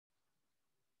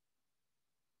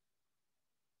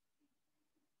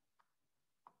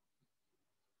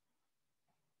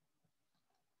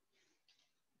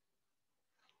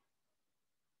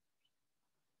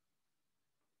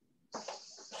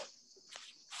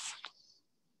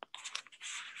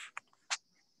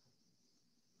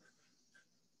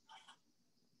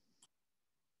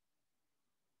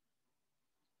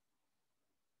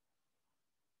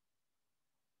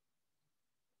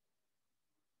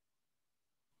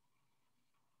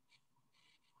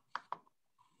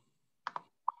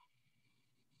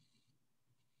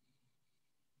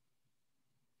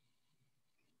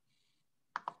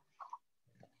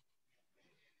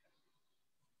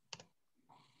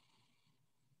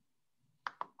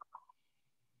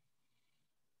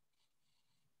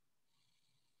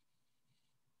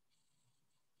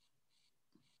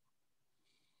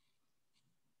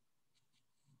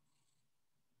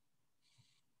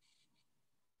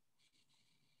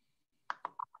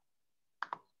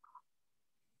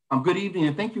Good evening,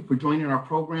 and thank you for joining our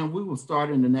program. We will start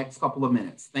in the next couple of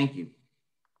minutes. Thank you.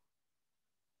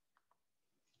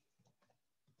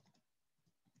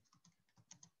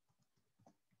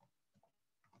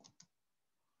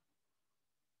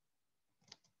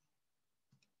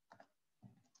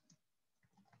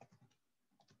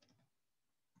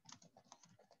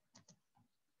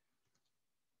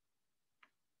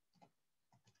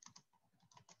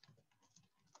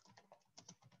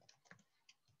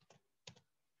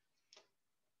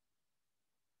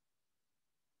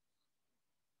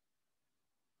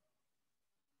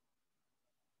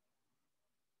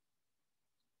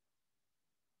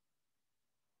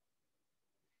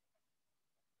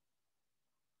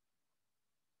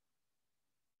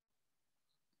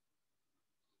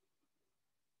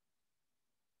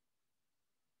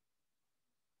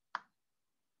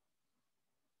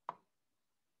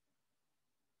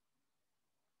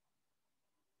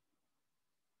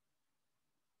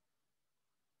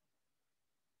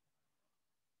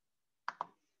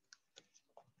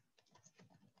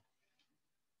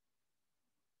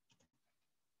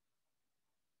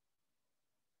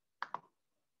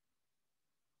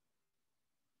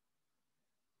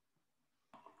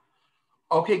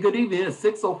 Okay, good evening. It's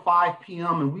 6:05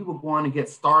 p.m. and we will go on to get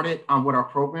started with our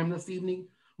program this evening.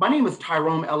 My name is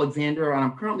Tyrone Alexander, and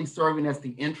I'm currently serving as the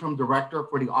interim director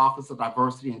for the Office of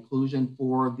Diversity and Inclusion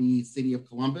for the City of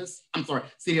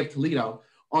City of Toledo.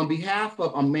 On behalf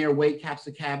of Mayor Wade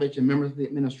Capsicavage and members of the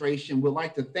administration, we'd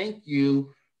like to thank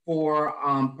you for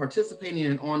participating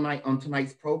in on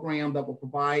tonight's program that will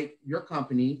provide your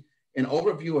company an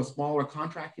overview of smaller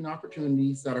contracting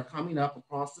opportunities that are coming up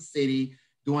across the city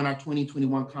during our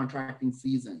 2021 contracting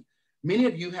season. Many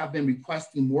of you have been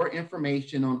requesting more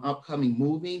information on upcoming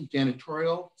moving,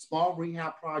 janitorial, small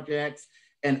rehab projects,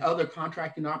 and other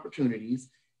contracting opportunities.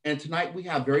 And tonight we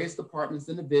have various departments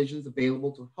and divisions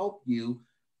available to help you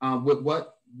with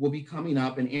what will be coming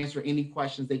up and answer any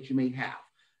questions that you may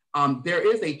have. There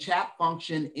is a chat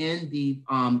function in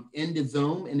the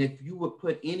Zoom, and if you would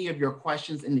put any of your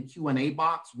questions in the Q&A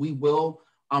box, we will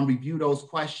review those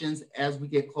questions as we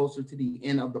get closer to the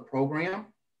end of the program.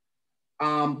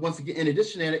 Once again, in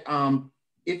addition to that,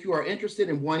 if you are interested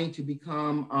in wanting to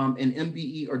become an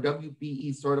MBE or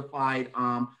WBE certified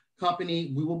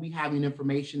company, we will be having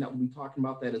information that we'll be talking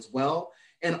about that as well.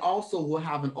 And also we'll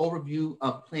have an overview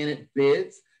of Planet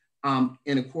bids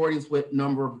in accordance with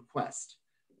number of requests.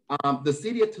 The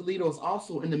City of Toledo is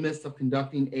also in the midst of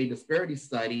conducting a disparity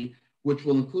study, which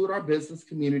will include our business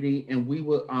community, and we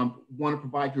will want to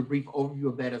provide you a brief overview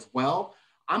of that as well.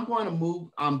 I'm going to move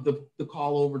the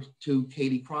call over to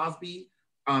Katie Crosby,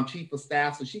 Chief of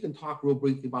Staff, so she can talk real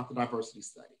briefly about the diversity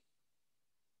study.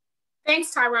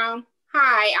 Thanks, Tyrone.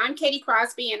 Hi, I'm Katie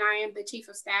Crosby, and I am the Chief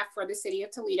of Staff for the City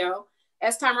of Toledo.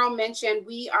 As Tyrone mentioned,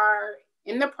 we are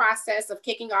in the process of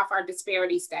kicking off our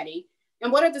disparity study.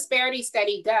 And what a disparity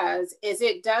study does is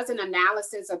it does an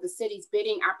analysis of the city's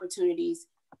bidding opportunities,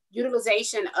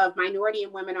 utilization of minority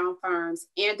and women-owned firms,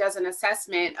 and does an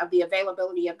assessment of the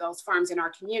availability of those firms in our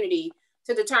community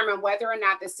to determine whether or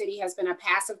not the city has been a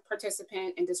passive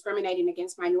participant in discriminating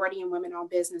against minority and women-owned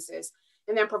businesses,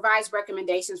 and then provides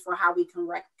recommendations for how we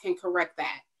can correct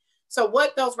that. So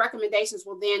what those recommendations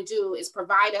will then do is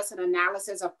provide us an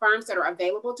analysis of firms that are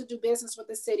available to do business with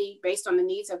the city based on the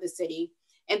needs of the city,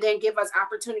 and then give us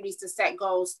opportunities to set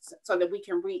goals so that we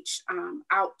can reach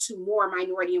out to more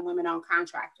minority and women-owned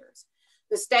contractors.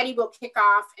 The study will kick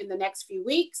off in the next few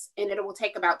weeks, and it will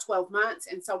take about 12 months.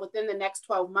 And so within the next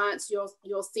 12 months,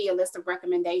 you'll see a list of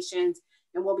recommendations,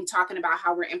 and we'll be talking about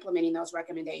how we're implementing those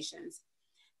recommendations.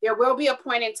 There will be a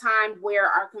point in time where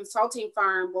our consulting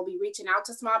firm will be reaching out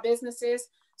to small businesses.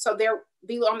 So they'll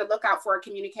be on the lookout for a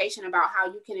communication about how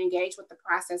you can engage with the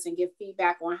process and give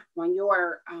feedback on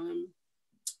your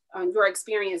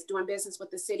experience doing business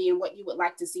with the city and what you would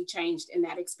like to see changed in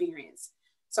that experience.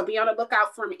 So be on the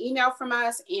lookout for an email from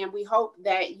us, and we hope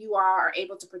that you are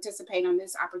able to participate on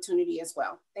this opportunity as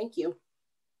well. Thank you.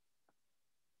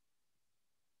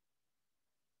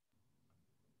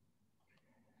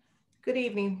 Good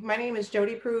evening. My name is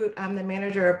Jody Prude. I'm the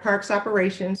manager of Parks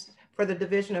Operations for the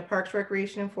Division of Parks,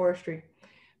 Recreation, and Forestry.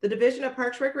 The Division of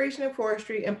Parks, Recreation, and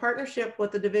Forestry, in partnership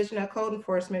with the Division of Code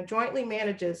Enforcement, jointly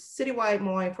manages citywide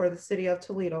mowing for the City of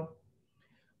Toledo.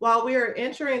 While we are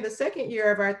entering the second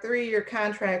year of our 3-year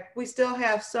contract, we still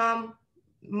have some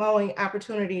mowing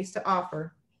opportunities to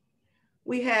offer.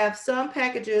 We have some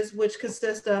packages which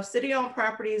consist of city-owned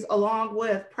properties along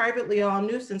with privately owned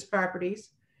nuisance properties.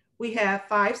 We have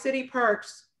 5 city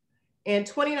parks and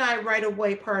 29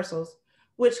 right-of-way parcels,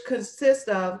 which consist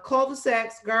of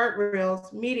cul-de-sacs,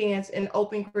 guardrails, medians, and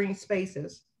open green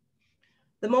spaces.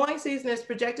 The mowing season is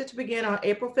projected to begin on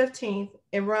April 15th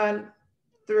and run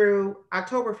through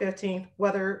October 15th,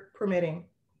 weather permitting.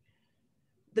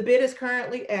 The bid is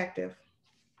currently active.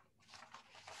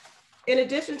 In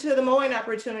addition to the mowing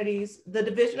opportunities, the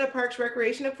Division of Parks,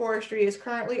 Recreation, and Forestry is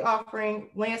currently offering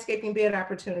landscaping bid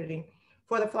opportunity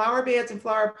for the flower beds and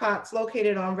flower pots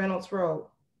located on Reynolds Road.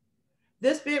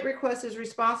 This bid request is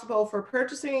responsible for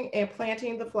purchasing and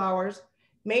planting the flowers,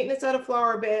 maintenance of the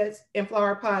flower beds and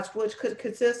flower pots, which could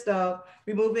consist of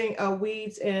removing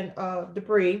weeds and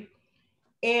debris,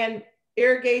 and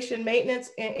irrigation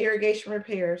maintenance and irrigation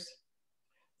repairs.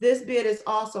 This bid is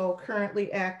also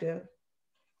currently active.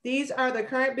 These are the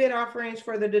current bid offerings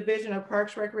for the Division of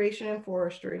Parks, Recreation, and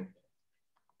Forestry.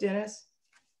 Dennis?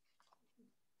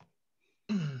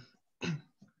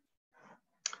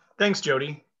 Thanks,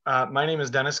 Jody. My name is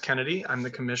Dennis Kennedy. I'm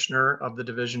the Commissioner of the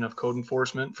Division of Code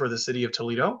Enforcement for the City of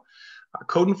Toledo.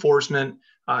 Code Enforcement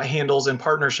handles, in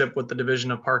partnership with the Division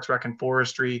of Parks, Rec, and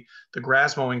Forestry, the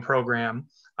grass mowing program.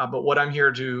 But what I'm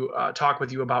here to talk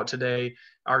with you about today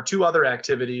are two other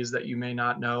activities that you may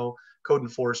not know Code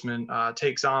Enforcement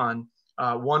takes on,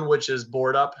 one which is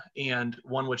board up and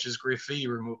one which is graffiti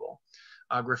removal.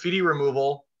 Graffiti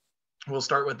removal, we'll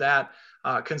start with that,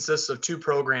 consists of two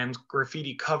programs,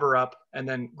 graffiti cover up and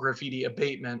then graffiti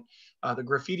abatement. The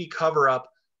graffiti cover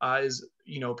up is,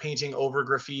 painting over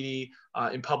graffiti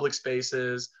in public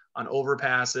spaces, on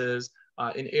overpasses,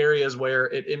 in areas where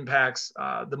it impacts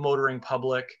the motoring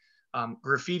public.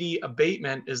 Graffiti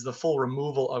abatement is the full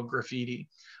removal of graffiti,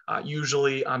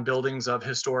 usually on buildings of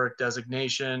historic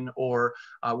designation or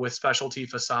with specialty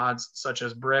facades such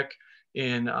as brick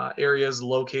in areas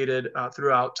located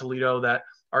throughout Toledo that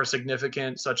are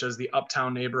significant, such as the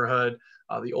Uptown neighborhood,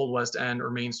 the Old West End, or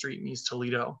Main Street in East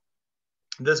Toledo.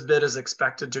 This bid is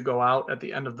expected to go out at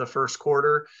the end of the first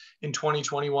quarter in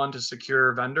 2021 to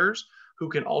secure vendors who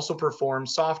can also perform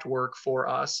soft work for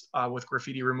us with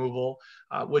graffiti removal,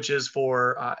 which is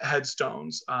for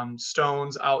headstones,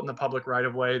 stones out in the public right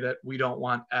of way that we don't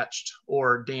want etched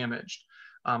or damaged.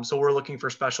 So we're looking for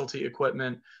specialty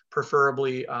equipment,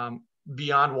 preferably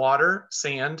beyond water,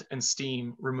 sand, and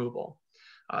steam removal.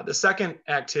 The second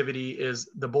activity is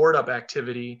the board up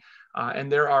activity.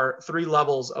 And there are 3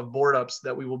 levels of board ups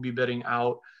that we will be bidding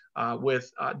out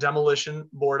with demolition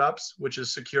board ups, which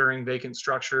is securing vacant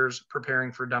structures,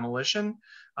 preparing for demolition,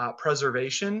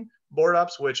 preservation board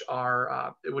ups, which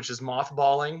is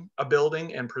mothballing a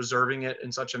building and preserving it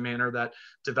in such a manner that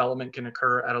development can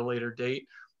occur at a later date.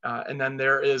 And then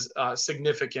there is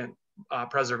significant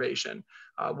preservation,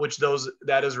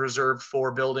 that is reserved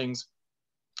for buildings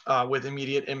with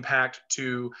immediate impact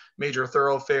to major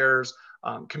thoroughfares,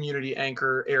 community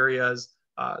anchor areas,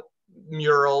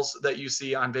 murals that you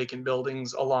see on vacant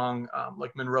buildings along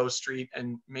like Monroe Street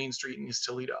and Main Street in East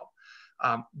Toledo.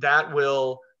 That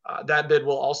bid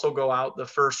will also go out the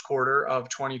first quarter of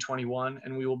 2021,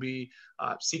 and we will be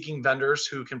seeking vendors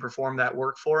who can perform that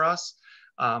work for us,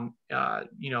 on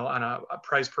a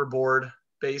price per board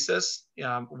basis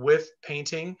with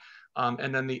painting,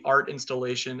 and then the art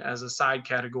installation as a side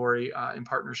category in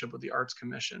partnership with the Arts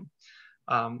Commission.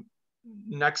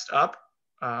 Next up,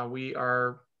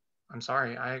 I'm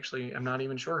sorry, I actually am not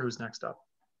even sure who's next up.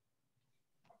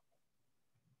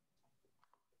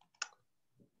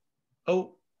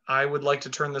 Oh, I would like to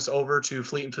turn this over to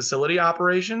Fleet and Facility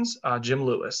Operations, Jim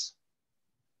Lewis.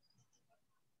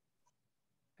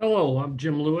 Hello, I'm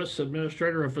Jim Lewis,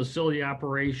 Administrator of Facility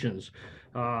Operations.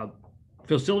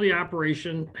 Facility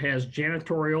Operation has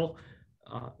janitorial,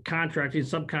 contracting,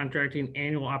 subcontracting,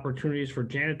 annual opportunities for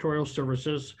janitorial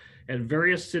services at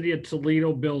various City of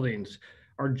Toledo buildings.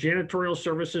 Our janitorial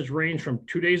services range from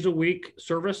 2 days a week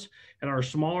service at our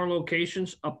smaller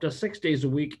locations up to 6 days a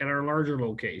week at our larger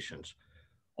locations.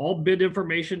 All bid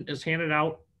information is handed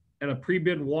out at a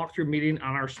pre-bid walkthrough meeting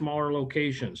on our smaller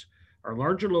locations. Our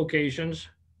larger locations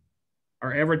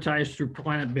are advertised through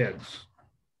Planet Bids.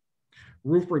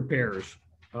 Roof repairs.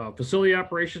 Facility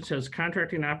Operations has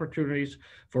contracting opportunities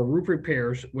for roof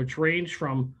repairs, which range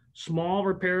from small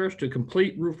repairs to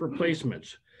complete roof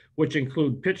replacements, which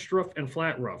include pitched roof and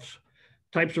flat roofs.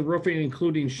 Types of roofing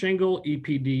including shingle,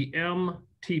 EPDM,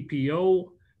 TPO,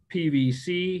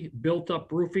 PVC,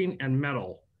 built-up roofing, and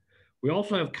metal. We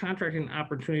also have contracting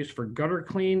opportunities for gutter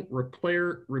clean,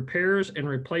 repairs, and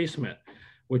replacement,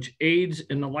 which aids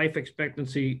in the life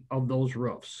expectancy of those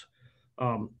roofs.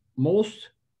 Most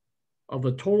of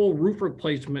the total roof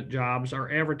replacement jobs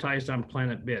are advertised on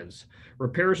Planet Bids.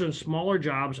 Repairs and smaller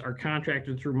jobs are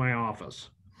contracted through my office.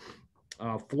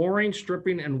 Flooring,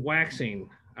 stripping, and waxing.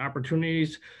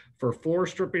 Opportunities for floor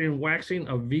stripping and waxing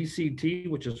of VCT,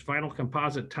 which is vinyl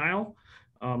composite tile.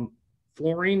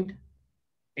 flooring,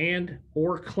 and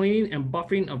or clean and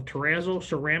buffing of terrazzo,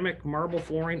 ceramic, marble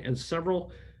flooring in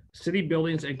several city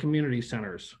buildings and community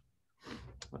centers.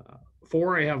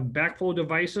 4, I have backflow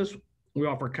devices. We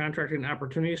offer contracting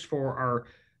opportunities for our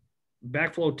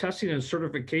backflow testing and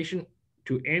certification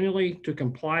to annually to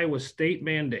comply with state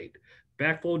mandate.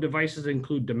 Backflow devices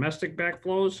include domestic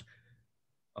backflows,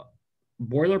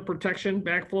 boiler protection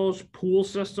backflows, pool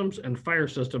systems, and fire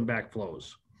system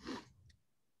backflows.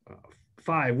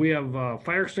 5, we have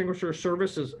fire extinguisher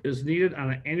services is needed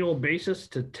on an annual basis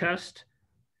to test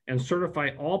and certify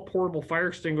all portable fire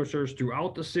extinguishers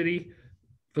throughout the city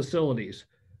facilities.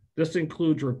 This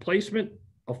includes replacement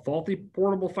of faulty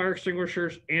portable fire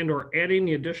extinguishers and or adding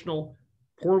the additional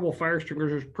portable fire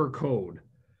extinguishers per code.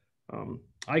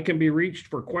 I can be reached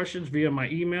for questions via my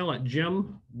email at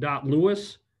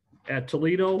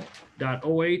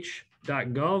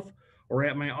jim.lewis@toledo.oh.gov or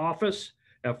at my office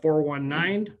at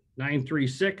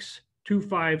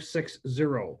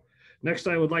 419-936-2560. Next,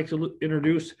 I would like to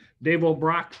introduce Dave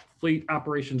O'Brock, Fleet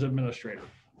Operations Administrator.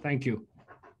 Thank you.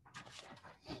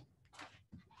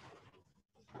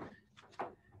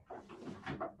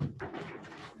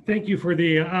 Thank you for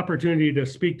the opportunity to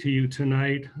speak to you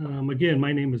tonight. Again,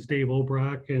 my name is Dave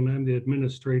O'Brock, and I'm the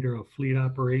Administrator of Fleet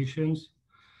Operations.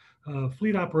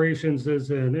 Fleet Operations is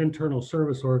an internal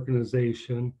service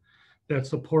organization that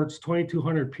supports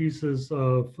 2,200 pieces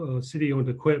of city-owned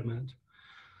equipment.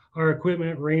 Our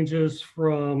equipment ranges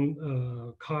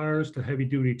from cars to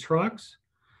heavy-duty trucks,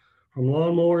 from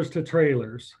lawnmowers to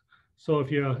trailers. So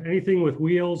if you anything with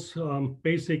wheels,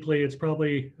 basically it's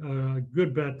probably a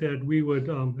good bet that we would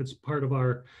it's part of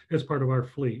our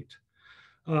fleet.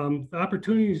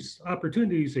 Opportunities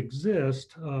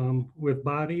exist with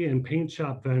body and paint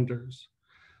shop vendors.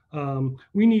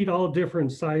 We need all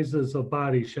different sizes of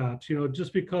body shops. You know,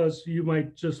 just because you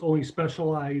might just only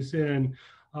specialize in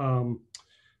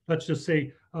let's just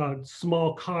say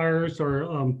small cars or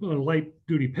light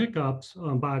duty pickups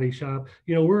body shop,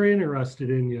 you know, we're interested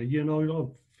in you. You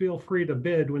know, feel free to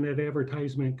bid when that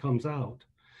advertisement comes out.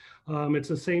 It's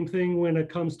the same thing when it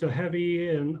comes to heavy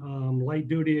and light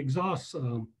duty exhaust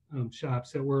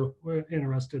shops that we're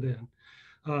interested in.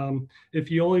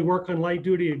 If you only work on light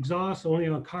duty exhaust, only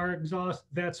on car exhaust,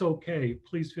 that's okay.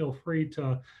 Please feel free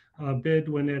to bid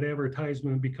when that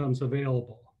advertisement becomes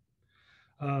available.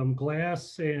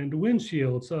 Glass and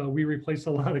windshields. We replace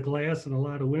a lot of glass and a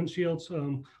lot of windshields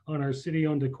on our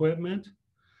city-owned equipment.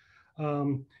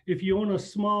 If you own a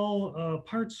small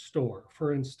parts store,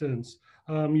 for instance,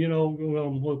 you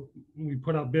know, we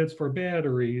put out bids for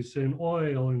batteries and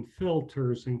oil and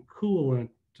filters and coolant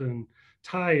and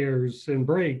tires and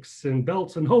brakes and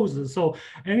belts and hoses. So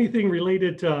anything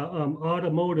related to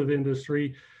automotive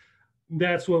industry,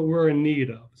 that's what we're in need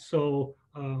of. So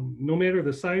no matter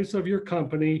the size of your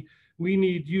company, we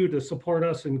need you to support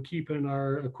us in keeping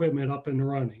our equipment up and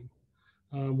running.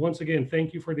 Once again,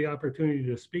 thank you for the opportunity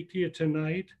to speak to you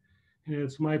tonight. And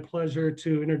it's my pleasure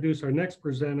to introduce our next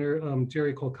presenter,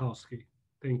 Jerry Kolkowski.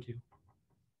 Thank you.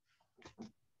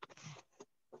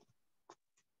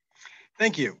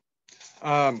 Thank you.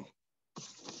 My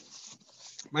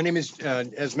name is,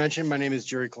 as mentioned, my name is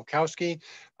Jerry Kolkowski,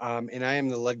 and I am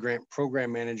the Lead Grant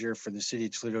Program Manager for the City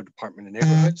of Toledo Department of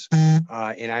Neighborhoods. And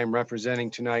I am representing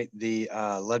tonight the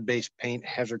lead-based paint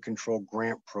hazard control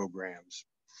grant programs.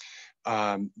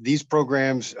 These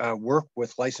programs work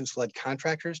with licensed lead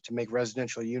contractors to make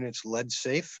residential units lead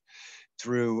safe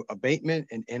through abatement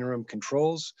and interim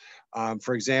controls.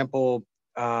 For example,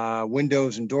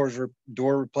 windows and door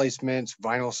replacements,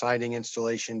 vinyl siding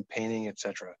installation, painting,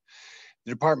 etc.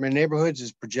 The Department of Neighborhoods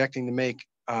is projecting to make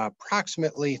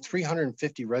approximately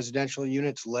 350 residential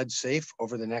units lead safe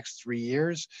over the next 3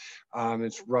 years.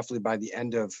 It's roughly by the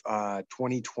end of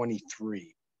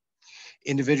 2023.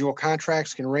 Individual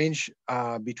contracts can range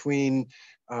between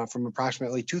from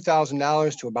approximately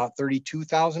 $2,000 to about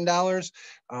 $32,000,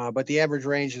 but the average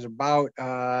range is about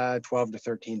 $12,000 to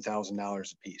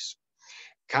 $13,000 a piece.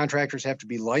 Contractors have to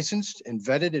be licensed and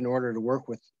vetted in order to work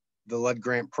with the lead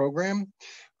grant program,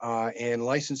 and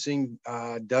licensing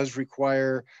does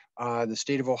require the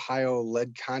state of Ohio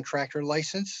lead contractor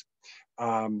license,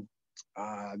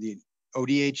 the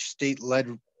ODH state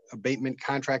lead abatement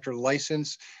contractor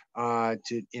license.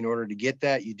 In order to get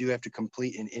that, you do have to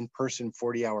complete an in-person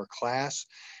 40-hour class,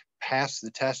 pass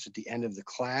the test at the end of the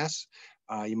class.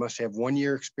 You must have 1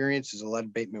 year experience as a lead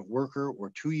abatement worker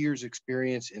or 2 years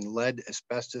experience in lead,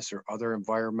 asbestos, or other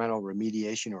environmental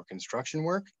remediation or construction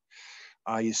work.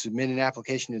 You submit an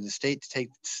application to the state to take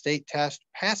the state test,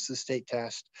 pass the state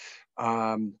test,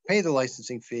 pay the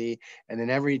licensing fee, and then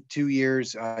every 2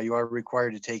 years, you are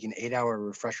required to take an 8-hour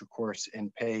refresher course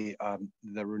and pay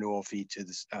the renewal fee to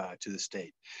the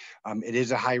state. It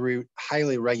is a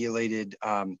highly regulated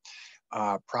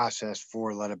process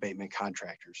for lead abatement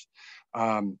contractors.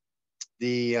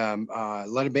 The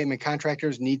lead abatement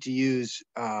contractors need to use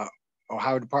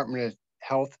Ohio Department of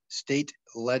Health state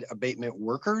lead abatement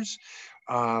workers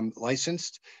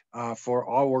licensed for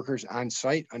all workers on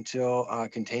site until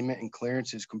containment and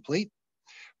clearance is complete.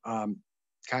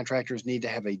 Contractors need to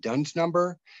have a DUNS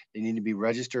number. They need to be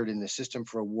registered in the system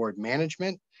for award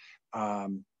management.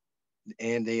 And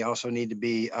they also need to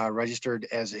be registered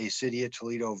as a City of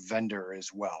Toledo vendor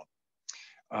as well.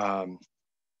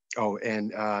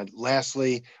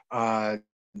 Lastly,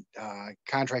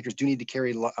 contractors do need to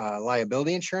carry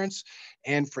liability insurance,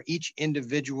 and for each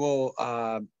individual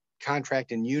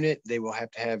contract and unit, they will have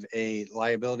to have a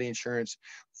liability insurance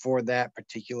for that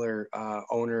particular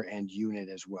owner and unit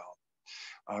as well.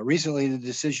 Recently, the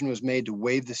decision was made to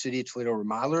waive the City of Toledo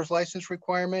remodeler's license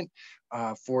requirement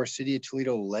for City of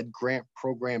Toledo lead grant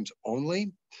programs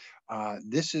only.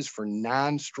 This is for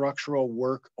non-structural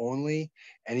work only.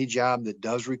 Any job that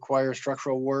does require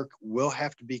structural work will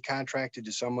have to be contracted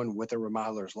to someone with a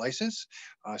remodeler's license,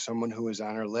 someone who is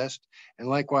on our list. And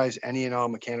likewise, any and all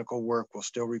mechanical work will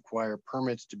still require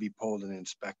permits to be pulled and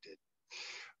inspected.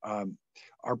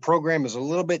 Our program is a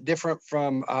little bit different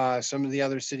from some of the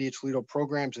other City of Toledo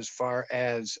programs as far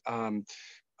as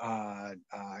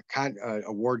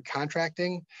award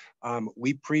contracting.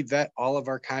 We pre-vet all of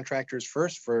our contractors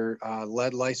first for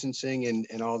lead licensing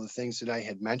and all the things that I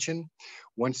had mentioned.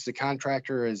 Once the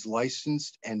contractor is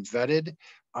licensed and vetted,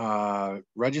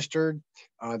 registered,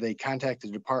 they contact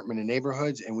the Department of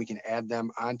Neighborhoods and we can add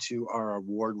them onto our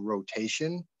award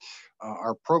rotation.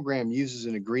 Our program uses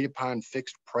an agreed upon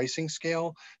fixed pricing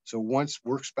scale. So once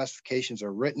work specifications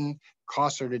are written,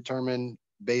 costs are determined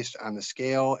based on the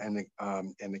scale, and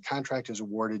the contract is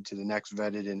awarded to the next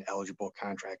vetted and eligible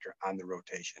contractor on the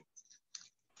rotation.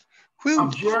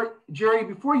 Jerry,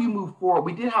 before you move forward,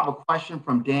 we did have a question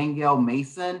from Danielle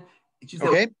Mason. She said,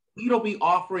 okay. We'll be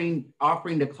offering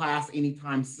the class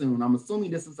anytime soon. I'm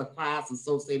assuming this is a class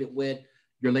associated with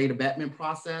your lead abatement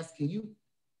process. Can you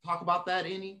talk about that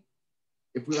any?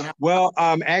 If we don't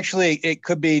have actually, it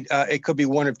could be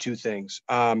one of two things.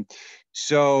 Right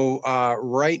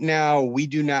now, we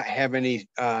do not have any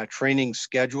training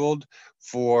scheduled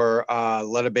for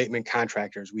lead abatement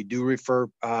contractors. We do refer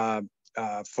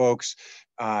folks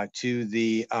to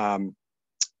the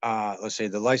let's say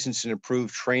the licensed and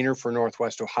approved trainer for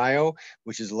Northwest Ohio,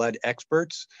 which is Lead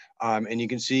Experts. And you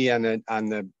can see on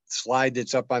the slide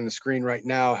that's up on the screen right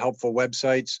now, helpful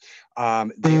websites.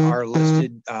 They are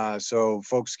listed, so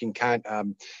folks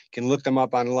can look them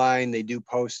up online. They do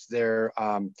post their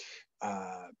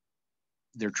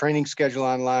training schedule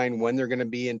online, when they're going to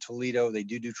be in Toledo. They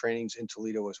do trainings in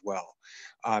Toledo as well.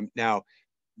 Now,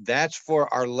 that's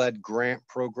for our lead grant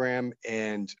program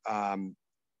and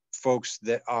folks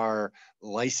that are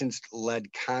licensed lead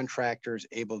contractors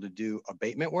able to do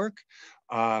abatement work.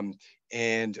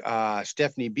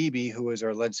 Stephanie Beebe, who is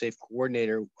our lead safe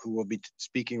coordinator, who will be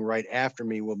speaking right after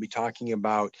me, will be talking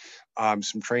about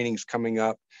some trainings coming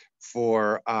up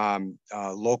for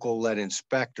local lead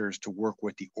inspectors to work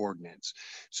with the ordinance.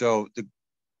 So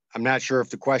I'm not sure if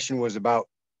the question was about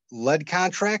lead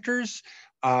contractors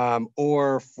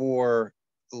or for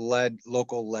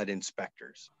local lead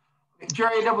inspectors.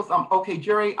 Jerry, that was okay.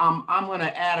 Jerry, I'm going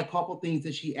to add a couple things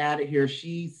that she added here.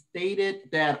 She stated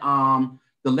that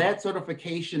the lead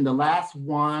certification, the last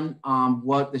one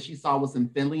that she saw was in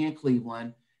Findlay and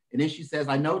Cleveland. And then she says,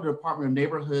 I know the Department of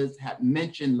Neighborhoods had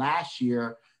mentioned last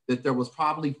year that there was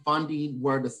probably funding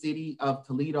where the City of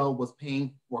Toledo was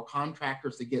paying for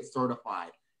contractors to get certified.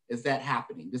 Is that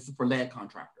happening? This is for lead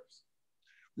contractors.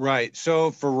 Right.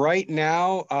 So for right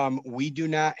now, we do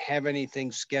not have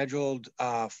anything scheduled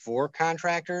for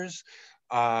contractors.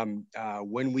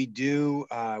 When we do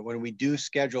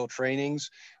schedule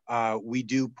trainings, we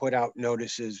do put out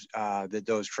notices that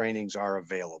those trainings are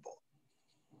available.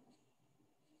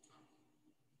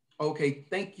 Okay.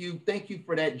 Thank you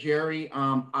for that, Jerry.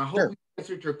 I hope we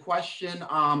answered your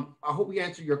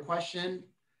question.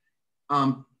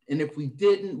 And if we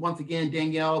didn't, once again,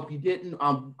 Danielle, if you didn't,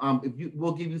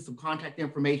 we'll give you some contact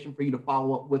information for you to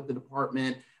follow up with the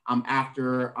department at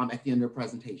the end of the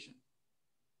presentation.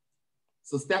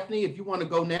 So Stephanie, if you want to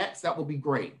go next, that would be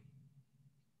great.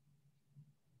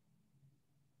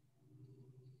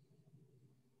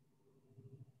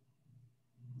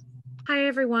 Hi,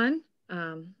 everyone.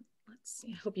 Let's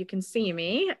see, I hope you can see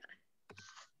me.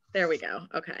 There we go.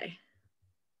 Okay.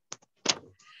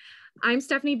 I'm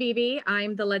Stephanie Beebe.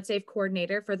 I'm the Lead Safe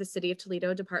Coordinator for the City of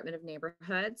Toledo Department of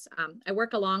Neighborhoods. I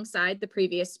work alongside the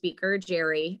previous speaker,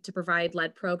 Jerry, to provide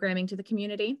lead programming to the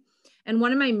community. And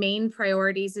one of my main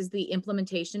priorities is the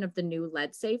implementation of the new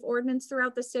lead safe ordinance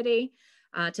throughout the city.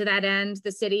 To that end,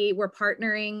 the city, we're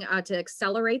partnering to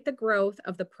accelerate the growth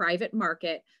of the private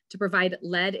market to provide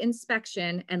lead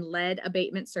inspection and lead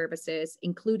abatement services,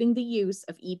 including the use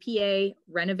of EPA,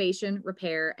 renovation,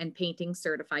 repair, and painting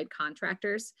certified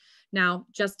contractors. Now,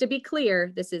 just to be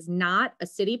clear, this is not a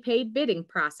city paid bidding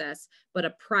process, but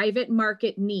a private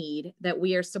market need that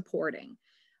we are supporting.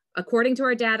 According to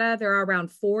our data, there are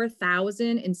around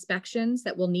 4,000 inspections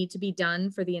that will need to be done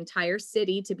for the entire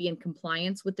city to be in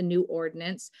compliance with the new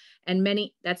ordinance, and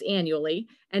that's annually,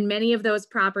 and many of those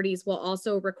properties will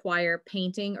also require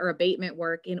painting or abatement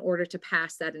work in order to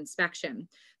pass that inspection.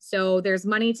 So there's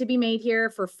money to be made here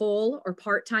for full or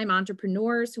part-time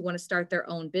entrepreneurs who want to start their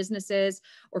own businesses,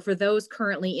 or for those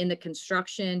currently in the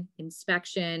construction,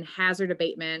 inspection, hazard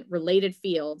abatement related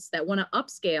fields that want to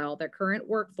upscale their current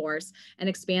workforce and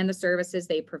expand the services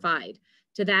they provide.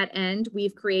 To that end,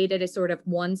 we've created a sort of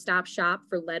one-stop shop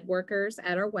for lead workers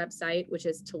at our website, which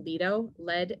is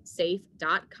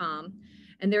ToledoLeadSafe.com.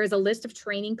 And there is a list of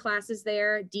training classes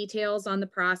there, details on the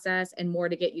process, and more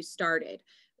to get you started.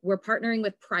 We're partnering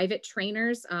with private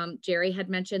trainers. Jerry had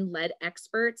mentioned Lead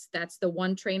Experts. That's the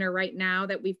one trainer right now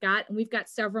that we've got, and we've got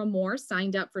several more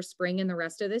signed up for spring and the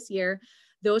rest of this year.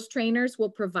 Those trainers will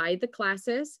provide the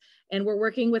classes, and we're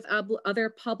working with other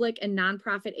public and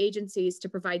nonprofit agencies to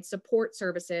provide support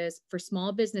services for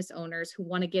small business owners who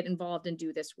want to get involved and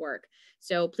do this work.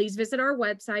 So please visit our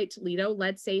website,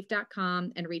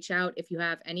 ToledoLeadSafe.com, and reach out if you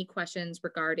have any questions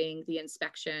regarding the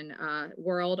inspection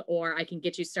world, or I can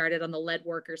get you started on the lead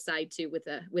worker side too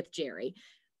with Jerry.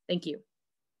 Thank you.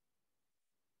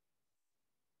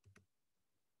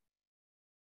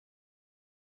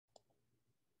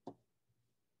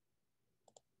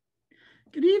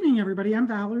 Good evening, everybody. I'm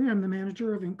Valerie. I'm the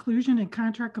Manager of Inclusion and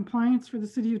Contract Compliance for the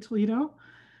City of Toledo.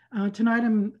 Tonight,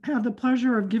 I have the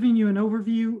pleasure of giving you an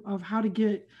overview of how to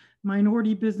get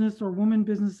minority business or woman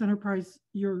business enterprise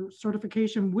your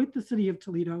certification with the City of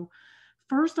Toledo.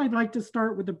 First, I'd like to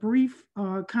start with a brief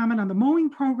comment on the mowing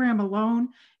program alone.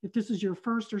 If this is your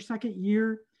first or second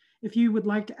year, if you would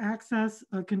like to access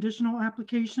a conditional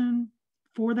application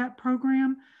for that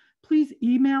program, please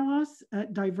email us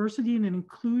at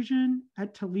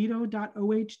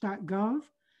diversityandinclusion@toledo.oh.gov,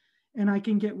 and I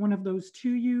can get one of those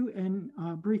to you and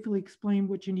briefly explain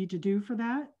what you need to do for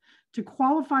that. To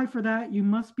qualify for that, you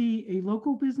must be a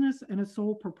local business and a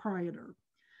sole proprietor.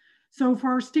 So for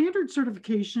our standard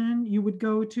certification, you would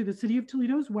go to the City of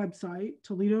Toledo's website,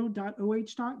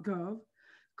 toledo.oh.gov,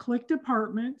 click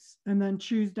departments, and then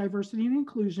choose diversity and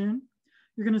inclusion.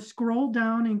 You're going to scroll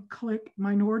down and click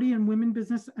Minority and Women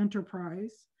Business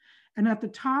Enterprise. And at the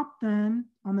top then,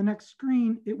 on the next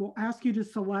screen, it will ask you to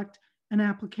select an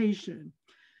application.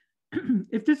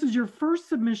 If this is your first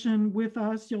submission with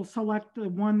us, you'll select the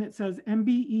one that says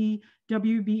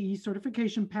MBE-WBE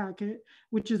certification packet,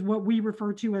 which is what we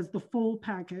refer to as the full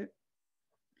packet.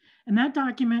 And that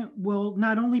document will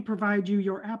not only provide you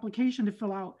your application to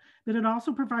fill out, but it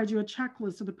also provides you a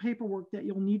checklist of the paperwork that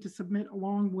you'll need to submit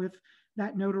along with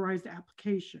that notarized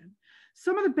application.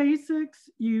 Some of the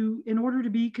basics, in order to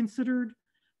be considered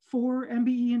for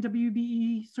MBE and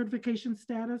WBE certification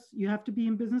status, you have to be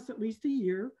in business at least a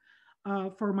year.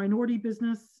 For minority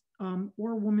business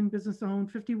or woman business owned,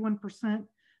 51%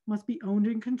 must be owned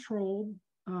and controlled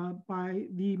by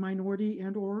the minority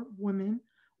and or women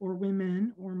or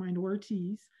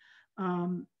minorities.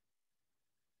 The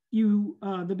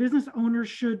business owner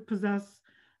should possess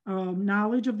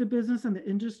knowledge of the business and the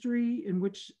industry in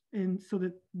which, and so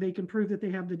that they can prove that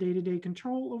they have the day-to-day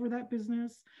control over that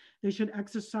business. They should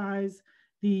exercise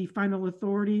the final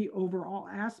authority over all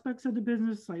aspects of the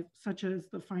business, such as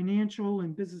the financial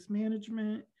and business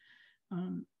management.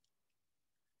 And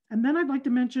then I'd like to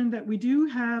mention that we do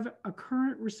have a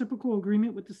current reciprocal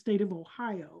agreement with the state of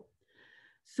Ohio.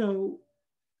 So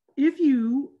if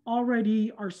you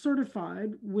already are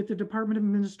certified with the Department of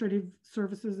Administrative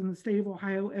Services in the state of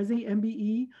Ohio as a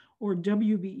MBE or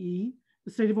WBE,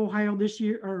 the state of Ohio last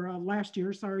year,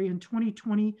 in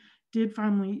 2020, did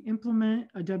finally implement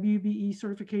a WBE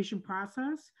certification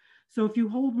process. So if you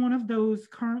hold one of those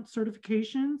current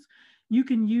certifications, you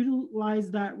can utilize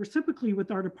that reciprocally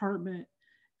with our department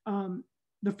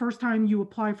the first time you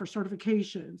apply for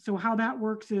certification. So how that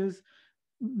works is,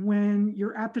 when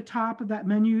you're at the top of that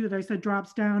menu that I said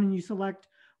drops down and you select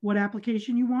what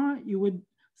application you want, you would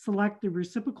select the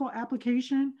reciprocal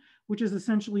application, which is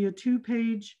essentially a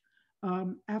 2-page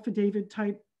affidavit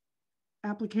type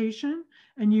application,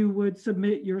 and you would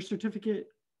submit your certificate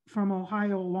from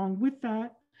Ohio along with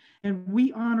that. And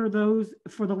we honor those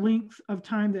for the length of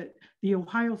time that the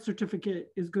Ohio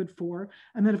certificate is good for.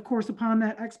 And then of course, upon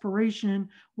that expiration,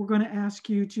 we're going to ask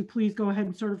you to please go ahead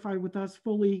and certify with us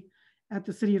fully at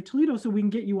the City of Toledo so we can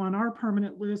get you on our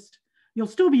permanent list. You'll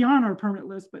still be on our permanent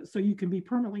list, but so you can be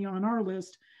permanently on our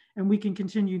list and we can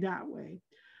continue that way.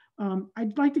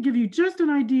 I'd like to give you just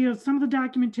an idea of some of the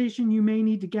documentation you may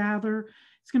need to gather.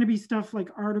 It's going to be stuff like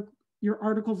your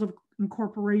articles of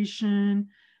incorporation,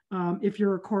 if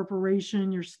you're a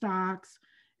corporation, your stocks,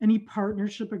 any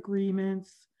partnership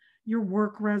agreements, your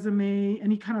work resume,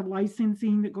 any kind of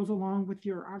licensing that goes along with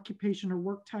your occupation or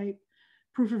work type,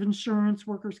 proof of insurance,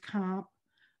 workers' comp,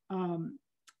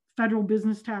 federal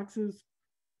business taxes.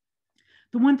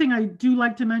 The one thing I do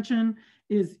like to mention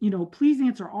is, please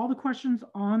answer all the questions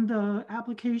on the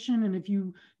application. And if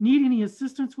you need any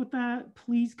assistance with that,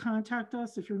 please contact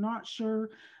us if you're not sure.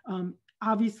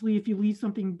 Obviously, if you leave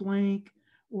something blank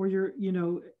or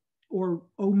or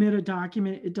omit a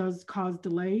document, it does cause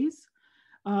delays.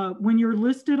 When you're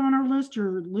listed on our list,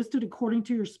 you're listed according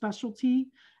to your specialty,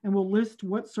 and we'll list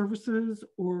what services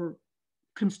or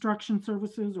construction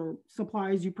services or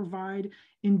supplies you provide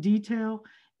in detail.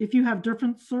 If you have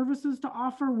different services to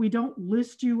offer, we don't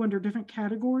list you under different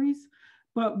categories,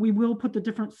 but we will put the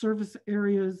different service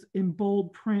areas in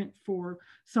bold print for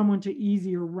someone to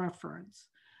easier reference.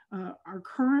 Our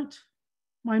current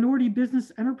minority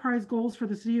business enterprise goals for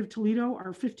the City of Toledo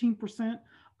are 15%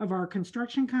 of our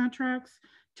construction contracts,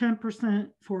 10%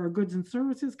 for our goods and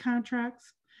services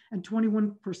contracts, and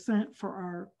 21% for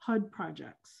our HUD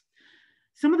projects.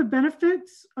 Some of the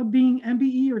benefits of being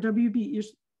MBE or WBE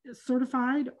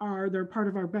certified are they're part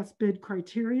of our best bid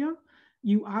criteria.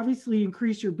 You obviously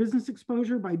increase your business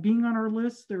exposure by being on our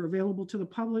list. They're available to the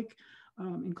public,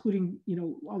 including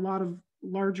a lot of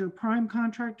larger prime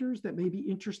contractors that may be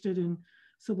interested in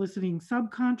soliciting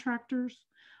subcontractors.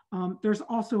 There's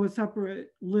also a separate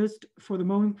list for the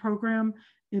mowing program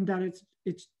in that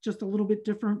it's just a little bit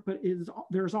different, but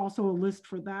there's also a list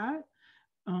for that.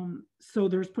 So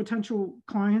there's potential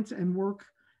clients and work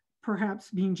perhaps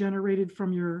being generated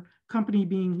from your company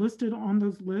being listed on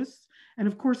those lists. And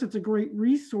of course, it's a great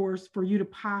resource for you to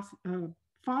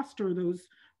foster those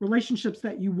relationships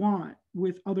that you want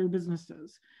with other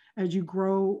businesses as you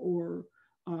grow or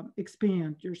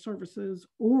expand your services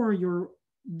or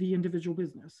the individual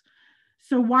business.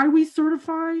 So why we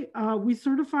certify? We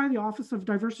certify the Office of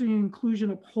Diversity and Inclusion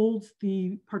upholds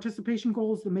the participation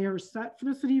goals the mayor set for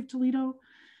the City of Toledo.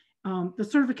 The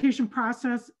certification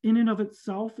process in and of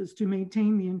itself is to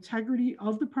maintain the integrity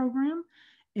of the program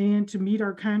and to meet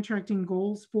our contracting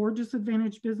goals for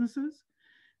disadvantaged businesses.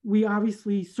 We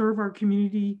obviously serve our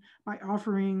community by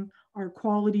offering our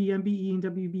quality MBE and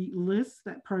WBE lists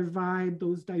that provide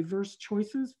those diverse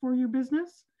choices for your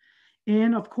business.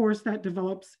 And of course, that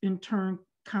develops in turn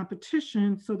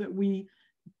competition so that we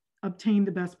obtain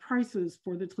the best prices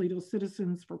for the Toledo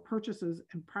citizens for purchases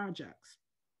and projects.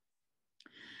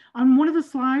 On one of the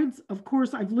slides, of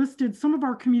course, I've listed some of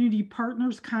our community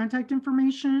partners' contact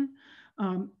information.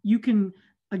 You can,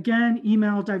 again,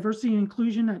 email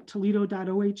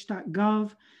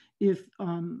diversityandinclusion@toledo.oh.gov if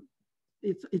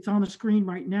it's on the screen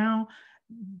right now.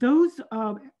 Those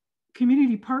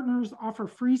community partners offer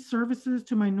free services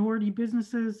to minority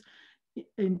businesses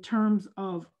in terms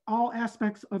of all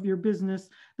aspects of your business.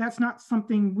 That's not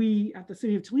something we at the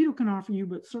City of Toledo can offer you,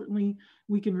 but certainly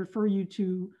we can refer you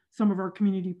to some of our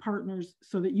community partners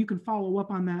so that you can follow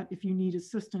up on that if you need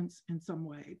assistance in some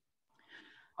way.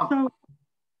 So,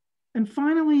 and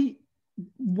finally,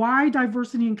 why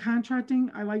diversity in contracting?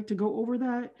 I like to go over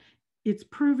that. It's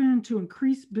proven to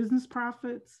increase business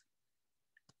profits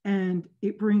and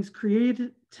it brings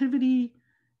creativity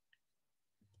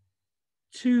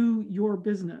to your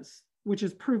business, which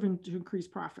is proven to increase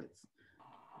profits.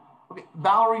 Okay,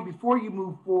 Valerie, before you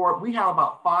move forward, we have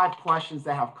about 5 questions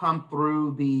that have come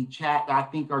through the chat that I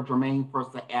think are germane for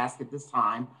us to ask at this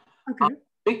time. Okay.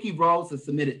 Vicky Rose has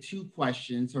submitted 2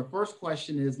 questions. Her first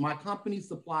question is, my company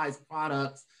supplies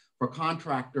products for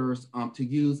contractors to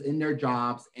use in their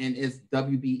jobs and is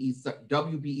WBE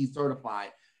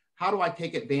certified. How do I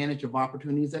take advantage of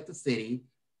opportunities at the city?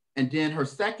 And then her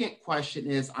second question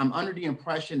is, I'm under the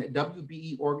impression that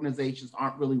WBE organizations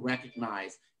aren't really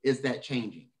recognized. Is that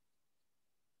changing?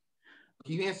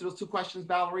 Can you answer those 2 questions,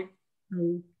 Valerie?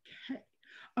 Okay.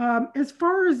 As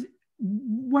far as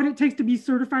what it takes to be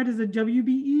certified as a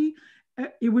WBE,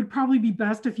 it would probably be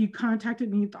best if you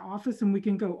contacted me at the office and we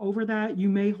can go over that. You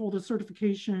may hold a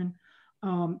certification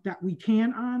that we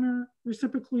can honor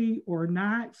reciprocally or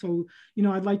not. So,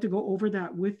 I'd like to go over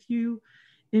that with you.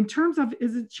 In terms of,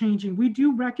 is it changing? We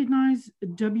do recognize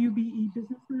WBE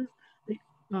businesses. They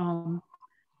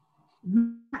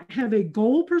have a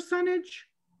goal percentage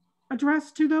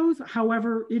addressed to those.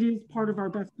 However, it is part of our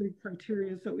best bid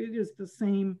criteria. So it is the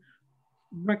same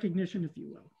recognition, if you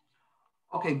will.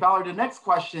 Okay, Valerie, the next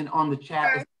question on the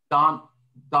chat is Don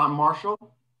Marshall.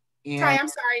 And Ty, I'm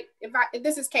sorry.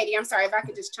 This is Katie. I'm sorry if I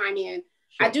could just chime in.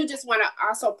 Sure. I do just want to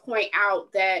also point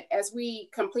out that as we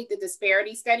complete the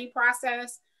disparity study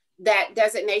process, that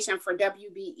designation for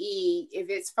WBE, if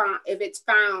it's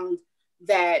found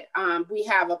that we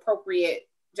have appropriate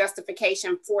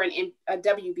justification for a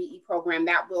WBE program,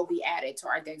 that will be added to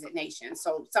our designation.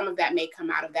 So some of that may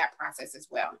come out of that process as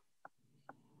well.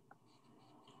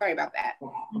 Sorry about that.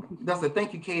 That's it.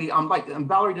 Thank you, Katie.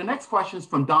 Valerie, the next question is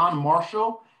from Don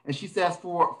Marshall, and she says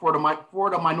for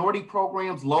the minority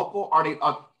programs local, are they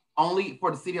only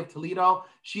for the city of Toledo?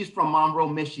 She's from Monroe,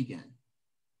 Michigan.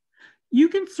 You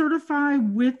can certify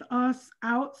with us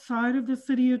outside of the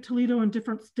city of Toledo in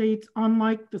different states.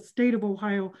 Unlike the state of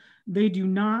Ohio, they do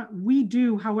not. We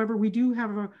do, however, we do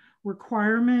have a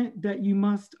requirement that you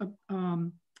must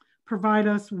provide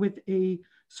us with a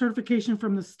certification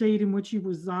from the state in which you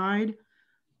reside.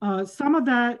 Some of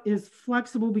that is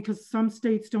flexible because some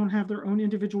states don't have their own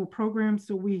individual programs.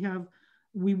 So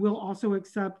we will also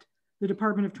accept the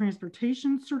Department of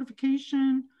Transportation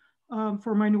certification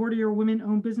for minority or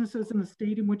women-owned businesses in the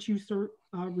state in which you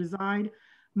reside.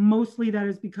 Mostly that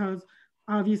is because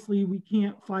obviously we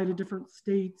can't fly to different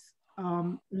states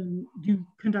and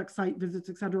conduct site visits,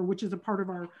 et cetera, which is a part of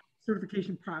our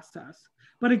certification process.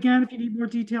 But again, if you need more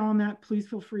detail on that, please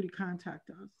feel free to contact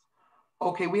us.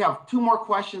 Okay, we have two more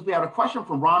questions. We have a question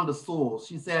from Rhonda Sewell.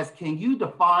 She says, can you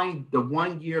define the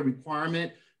 1 year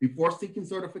requirement before seeking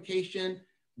certification?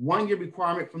 1 year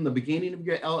requirement from the beginning of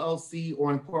your LLC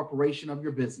or incorporation of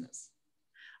your business?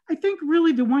 I think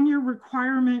really the 1 year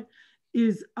requirement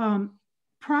is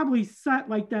probably set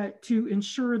like that to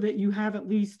ensure that you have at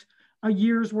least a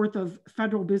year's worth of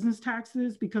federal business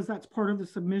taxes, because that's part of the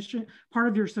submission, part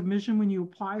of your submission when you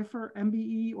apply for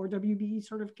MBE or WBE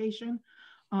certification.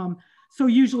 So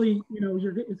usually,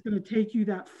 it's going to take you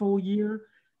that full year.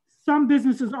 Some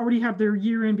businesses already have their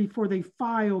year in before they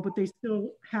file, but they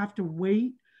still have to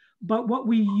wait. But what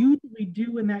we usually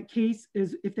do in that case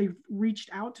is if they've reached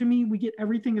out to me, we get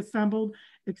everything assembled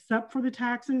except for the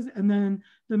taxes. And then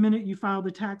the minute you file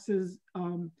the taxes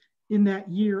in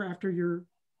that year after your,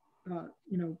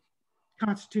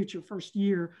 constitutes your first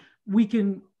year, we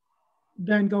can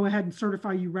then go ahead and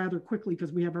certify you rather quickly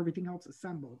because we have everything else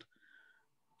assembled.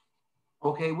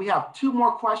 Okay, we have two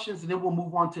more questions and then we'll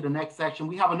move on to the next section.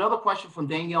 We have another question from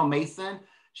Danielle Mason.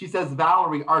 She says,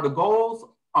 Valerie, are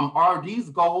these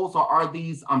goals or are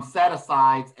these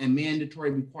set-asides and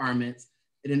mandatory requirements?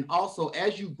 And then also,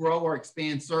 as you grow or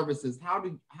expand services, how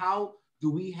do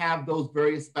we have those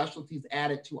various specialties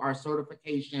added to our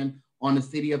certification on the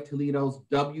City of Toledo's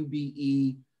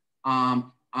WBE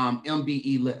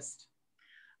MBE list?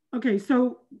 Okay,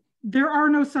 so there are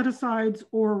no set-asides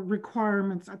or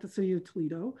requirements at the City of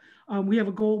Toledo. We have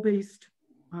a goal-based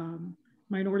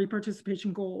minority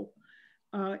participation goal.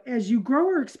 As you grow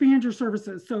or expand your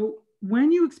services, so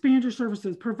when you expand your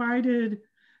services,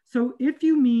 so if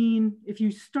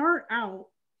you start out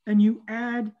and you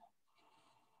add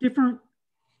different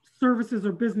services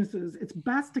or businesses, it's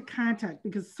best to contact,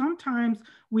 because sometimes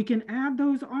we can add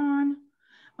those on.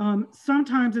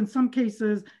 Sometimes in some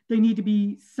cases, they need to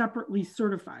be separately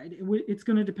certified. It's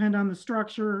going to depend on the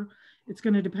structure. It's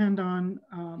going to depend on,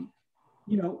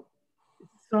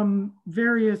 some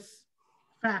various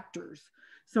factors.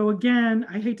 So again,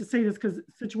 I hate to say this because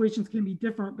situations can be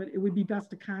different, but it would be best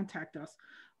to contact us.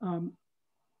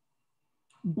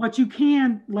 But you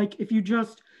can, like, if you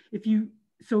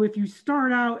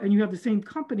start out and you have the same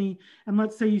company, and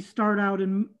let's say you start out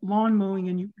in lawn mowing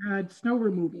and you add snow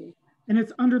removal, and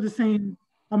it's under the same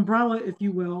umbrella, if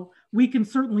you will, we can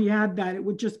certainly add that. It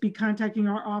would just be contacting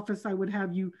our office. I would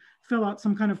have you fill out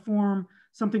some kind of form,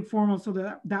 something formal, so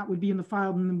that would be in the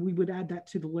file, and then we would add that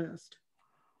to the list.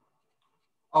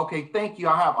 Okay, thank you.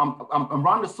 I have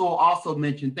Rhonda Sewell also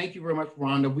mentioned. Thank you very much,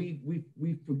 Rhonda.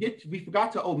 We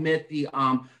forgot to omit the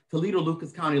Toledo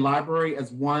Lucas County Library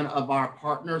as one of our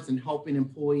partners in helping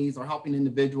employees or helping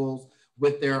individuals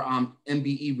with their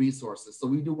MBE resources. So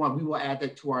we will add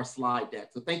that to our slide deck.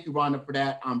 So thank you, Rhonda, for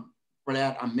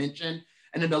that mention.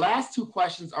 And then the last two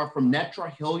questions are from Netra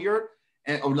Hilliard.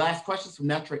 Last questions from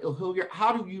Netra Hilliard.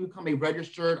 How do you become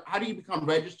registered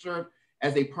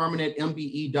as a permanent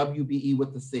MBE-WBE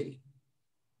with the city?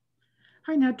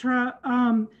 Hi,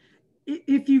 Netra.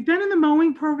 If you've been in the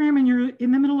mowing program and you're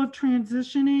in the middle of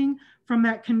transitioning from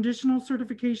that conditional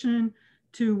certification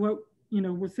to what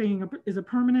we're saying is a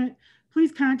permanent,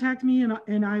 please contact me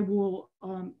and I will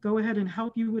go ahead and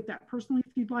help you with that personally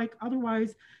if you'd like.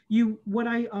 Otherwise, what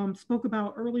I spoke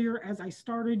about earlier as I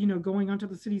started, going onto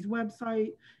the city's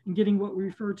website and getting what we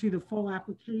refer to the full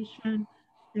application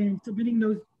and submitting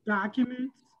those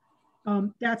documents.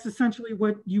 That's essentially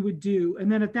what you would do.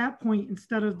 And then at that point,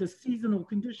 instead of the seasonal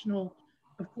conditional,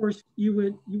 of course, you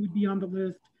would be on the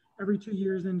list every 2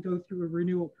 years and go through a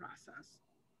renewal process.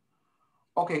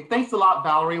 Okay, thanks a lot,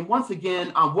 Valerie. And once again,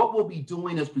 what we'll be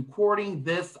doing is recording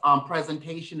this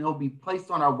presentation. It'll be placed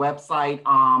on our website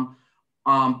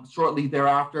shortly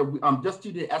thereafter. Just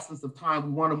due to the essence of time,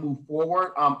 we want to move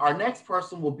forward. Our next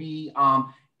person will be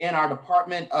in our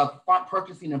Department of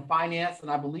Purchasing and Finance, and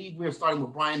I believe we're starting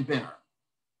with Brian Benner.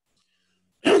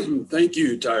 Thank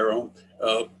you, Tyrone.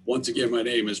 Once again, my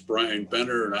name is Brian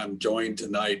Benner, and I'm joined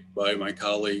tonight by my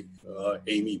colleague,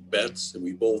 Amy Betts, and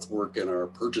we both work in our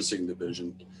purchasing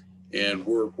division. And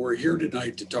we're here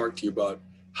tonight to talk to you about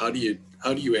how do you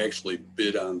actually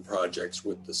bid on projects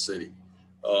with the city.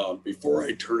 Before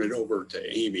I turn it over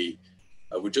to Amy,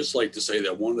 I would just like to say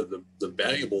that one of the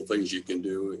valuable things you can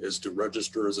do is to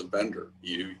register as a vendor.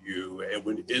 And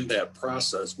in that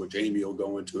process, which Amy will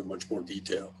go into in much more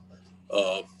detail,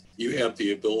 you have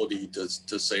the ability to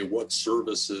say what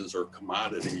services or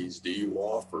commodities can you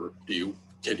offer to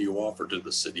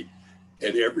the city.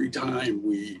 And every time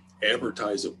we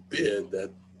advertise a bid that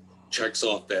checks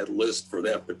off that list for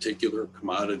that particular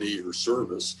commodity or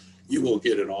service, you will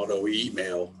get an auto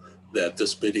email that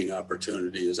this bidding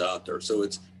opportunity is out there. So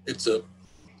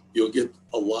you'll get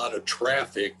a lot of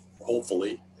traffic,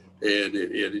 hopefully, and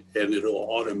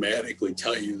it'll automatically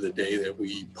tell you the day that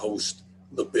we post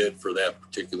the bid for that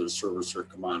particular service or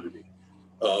commodity.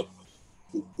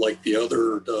 Like the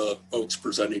other folks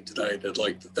presenting tonight, I'd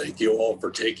like to thank you all for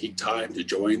taking time to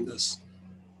join this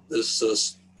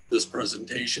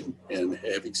presentation. And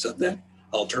having said that,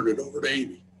 I'll turn it over to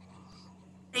Amy.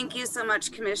 Thank you so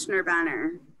much, Commissioner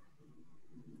Benner.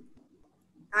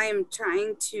 I am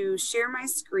trying to share my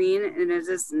screen and it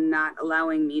is not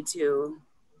allowing me to.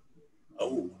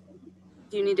 Oh.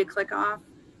 Do you need to click off?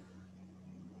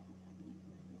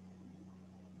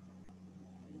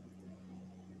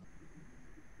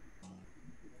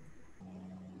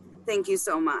 Thank you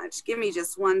so much. Give me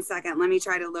just 1 second. Let me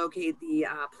try to locate the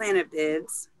Planet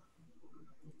Bids.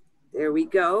 There we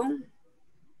go.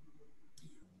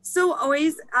 So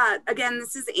always, again,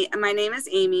 my name is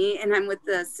Amy and I'm with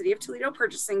the City of Toledo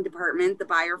Purchasing Department, the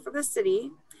buyer for the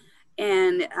city.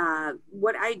 And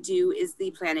what I do is the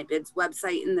Planet Bids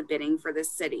website and the bidding for the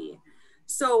city.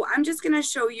 So I'm just gonna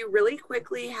show you really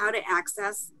quickly how to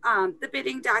access the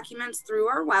bidding documents through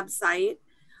our website.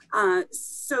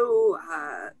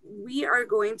 We are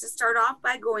going to start off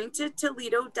by going to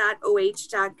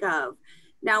toledo.oh.gov.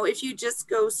 Now, if you just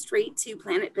go straight to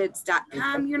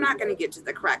planetbids.com, you're not going to get to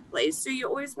the correct place. So you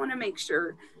always want to make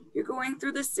sure you're going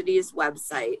through the city's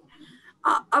website.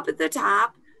 Up at the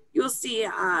top, you'll see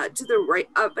to the right,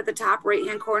 up at the top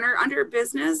right-hand corner under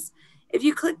business. If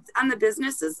you click on the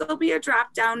businesses, there'll be a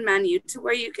drop-down menu to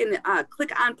where you can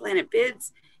click on Planet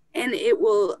Bids and it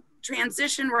will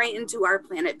transition right into our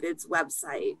Planet Bids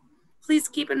website. Please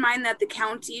keep in mind that the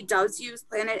county does use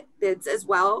Planet Bids as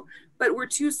well, but we're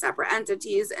two separate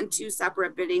entities and two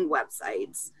separate bidding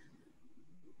websites.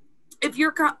 If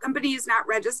your company is not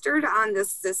registered on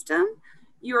this system,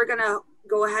 you are gonna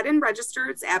go ahead and register.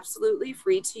 It's absolutely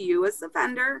free to you as the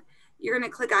vendor. You're gonna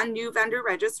click on new vendor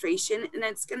registration and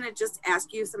it's gonna just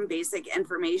ask you some basic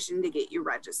information to get you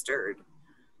registered.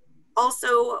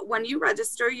 Also, when you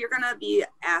register, you're gonna be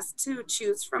asked to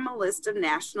choose from a list of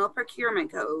national procurement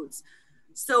codes.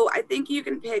 So I think you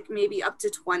can pick maybe up to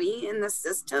 20 in the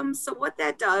system. So what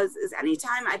that does is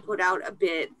anytime I put out a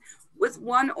bid with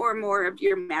one or more of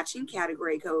your matching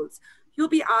category codes, you'll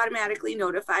be automatically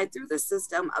notified through the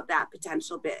system of that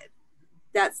potential bid.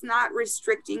 That's not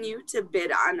restricting you to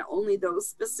bid on only those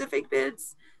specific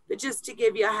bids, but just to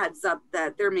give you a heads up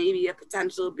that there may be a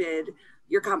potential bid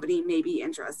your company may be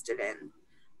interested in.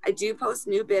 I do post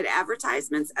new bid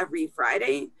advertisements every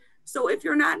Friday. So if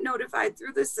you're not notified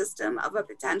through the system of a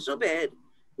potential bid,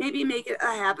 maybe make it a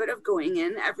habit of going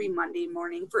in every Monday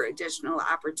morning for additional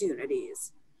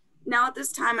opportunities. Now at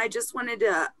this time, I just wanted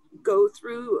to go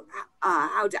through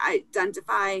how to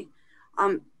identify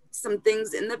some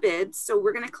things in the bid. So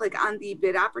we're gonna click on the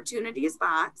bid opportunities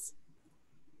box.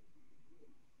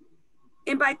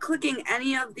 And by clicking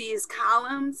any of these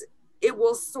columns, it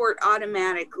will sort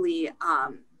automatically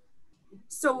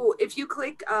So if you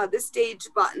click the stage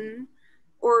button,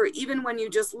 or even when you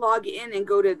just log in and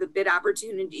go to the bid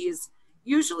opportunities,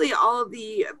 usually all of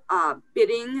the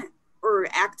bidding or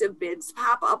active bids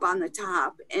pop up on the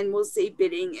top and we'll say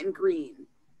bidding in green.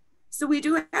 So we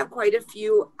do have quite a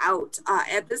few out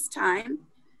at this time.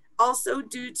 Also,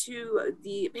 due to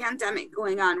the pandemic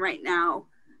going on right now,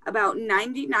 about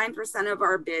 99% of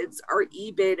our bids are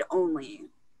e-bid only.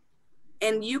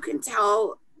 And you can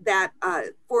tell that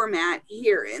format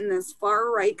here in this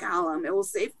far right column. It will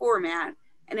say format.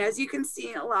 And as you can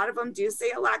see, a lot of them do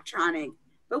say electronic,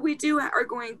 but we are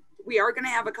going to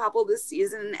have a couple this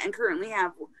season and currently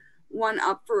have one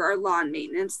up for our lawn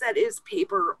maintenance that is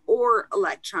paper or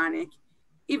electronic,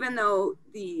 even though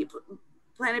the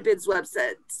Planet Bids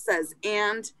website says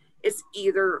and it's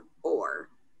either or.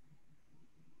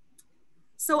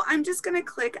 So I'm just going to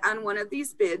click on one of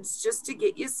these bids just to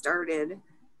get you started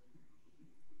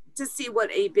to see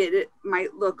what a bid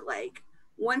might look like.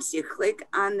 Once you click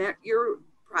on your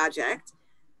project,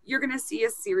 you're going to see a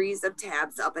series of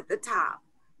tabs up at the top.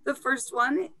 The first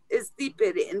one is the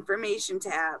bid information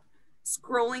tab.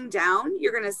 Scrolling down,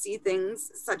 you're going to see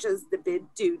things such as the bid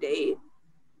due date.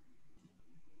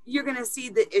 You're going to see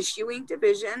the issuing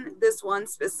division. This one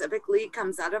specifically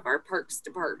comes out of our parks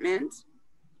department.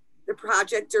 The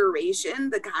project duration,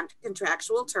 the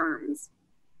contractual terms,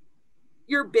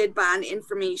 your bid bond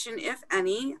information, if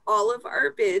any. All of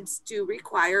our bids do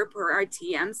require, per our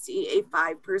TMC, a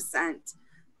 5%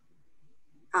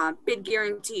 bid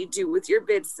guarantee due with your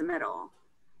bid submittal.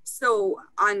 So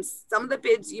on some of the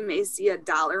bids, you may see a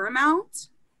dollar amount,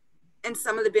 and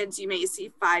some of the bids you may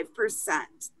see 5%.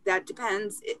 That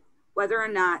depends whether or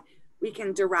not we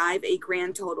can derive a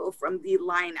grand total from the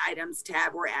line items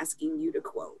tab we're asking you to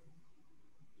quote.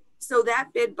 So that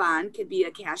bid bond could be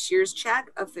a cashier's check,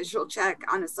 official check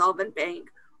on a solvent bank,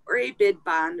 or a bid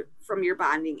bond from your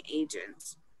bonding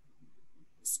agent.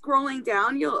 Scrolling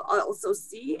down, you'll also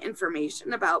see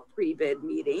information about pre-bid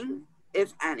meeting,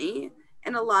 if any,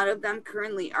 and a lot of them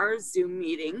currently are Zoom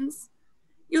meetings.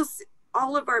 You'll see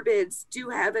all of our bids do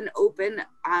have an open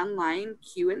online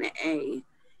Q&A.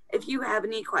 If you have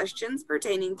any questions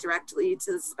pertaining directly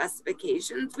to the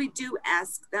specifications, we do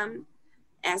ask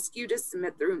you to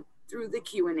submit through the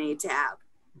Q&A tab.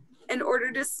 In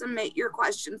order to submit your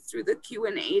questions through the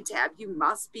Q&A tab, you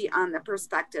must be on the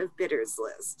prospective bidders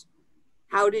list.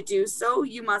 How to do so?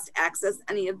 You must access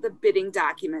any of the bidding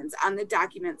documents on the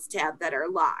documents tab that are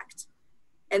locked.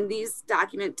 And these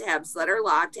document tabs that are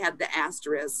locked have the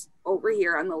asterisk over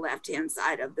here on the left-hand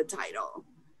side of the title.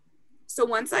 So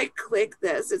once I click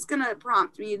this, it's going to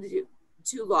prompt me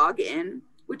to log in,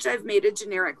 which I've made a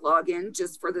generic login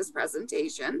just for this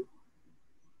presentation.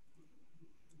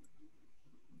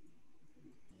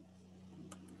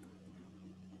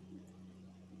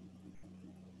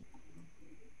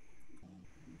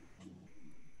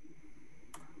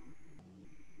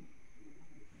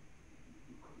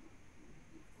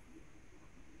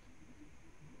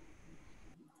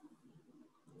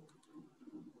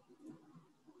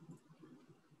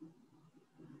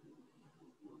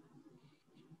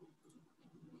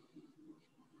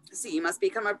 So you must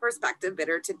become a prospective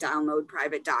bidder to download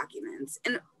private documents.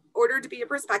 In order to be a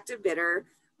prospective bidder,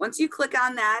 once you click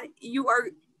on that, you are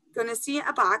going to see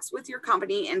a box with your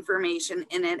company information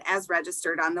in it as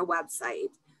registered on the website.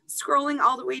 Scrolling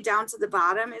all the way down to the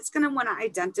bottom, it's going to want to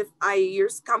identify your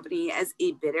company as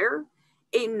a bidder,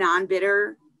 a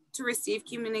non-bidder, to receive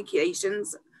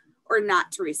communications, or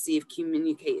not to receive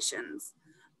communications.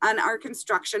 On our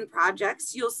construction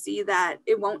projects, you'll see that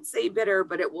it won't say bidder,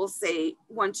 but it will say,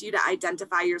 want you to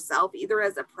identify yourself either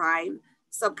as a prime,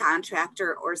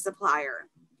 subcontractor, or supplier.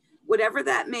 Whatever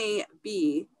that may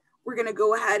be, we're going to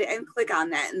go ahead and click on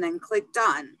that and then click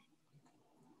done.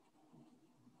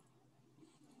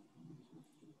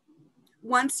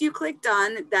 Once you click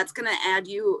done, that's going to add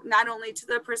you not only to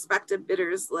the prospective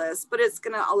bidders list, but it's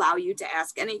going to allow you to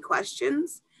ask any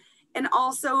questions. And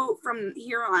also from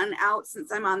here on out,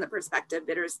 since I'm on the prospective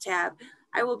bidders tab,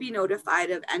 I will be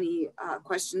notified of any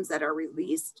questions that are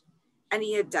released,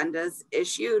 any addendas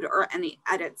issued, or any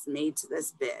edits made to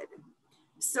this bid.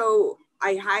 So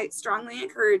I strongly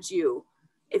encourage you,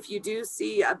 if you do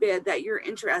see a bid that you're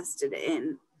interested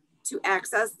in, to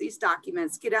access these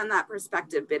documents, get on that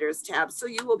prospective bidders tab so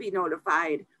you will be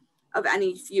notified of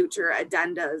any future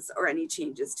addendas or any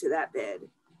changes to that bid.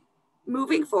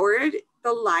 Moving forward,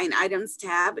 the line items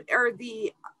tab are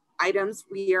the items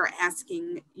we are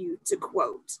asking you to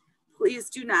quote. Please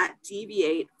do not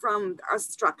deviate from our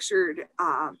structured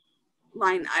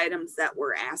line items that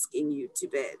we're asking you to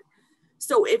bid.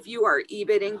 So if you are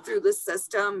e-bidding through the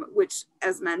system, which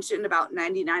as mentioned, about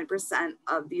 99%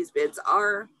 of these bids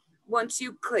are, once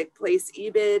you click place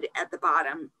e-bid at the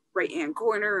bottom right-hand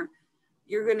corner,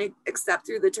 you're going to accept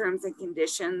through the terms and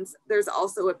conditions. There's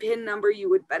also a PIN number you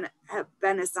would have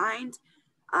been assigned.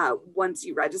 Once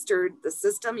you registered the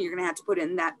system, you're going to have to put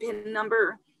in that PIN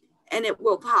number, and it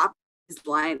will pop these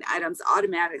line items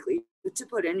automatically to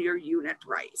put in your unit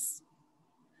price.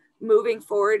 Moving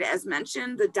forward, as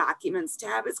mentioned, the documents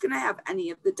tab is going to have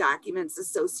any of the documents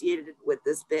associated with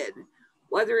this bid,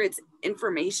 whether it's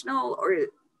informational or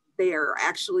they are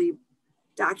actually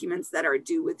documents that are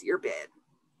due with your bid.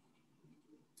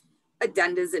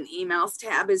 Addendas and emails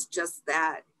tab is just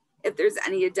that. If there's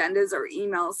any addendas or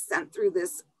emails sent through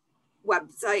this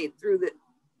website,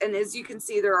 and as you can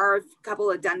see, there are a couple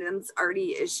addendums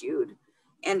already issued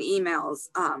and emails.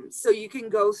 So you can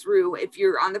go through, if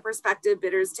you're on the prospective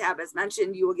bidders tab, as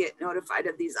mentioned, you will get notified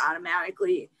of these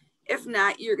automatically. If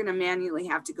not, you're gonna manually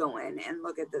have to go in and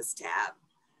look at this tab.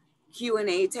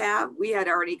 Q&A tab, we had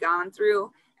already gone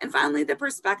through. And finally, the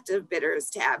prospective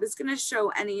bidders tab is gonna show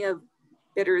any of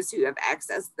bidders who have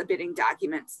accessed the bidding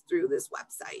documents through this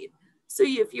website. So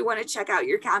if you wanna check out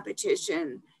your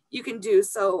competition, you can do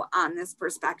so on this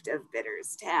prospective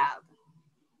bidders tab.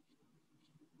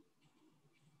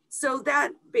 So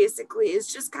that basically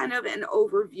is just kind of an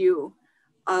overview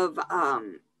of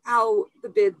how the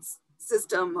bids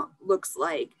system looks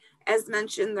like. As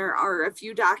mentioned, there are a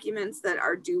few documents that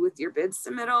are due with your bid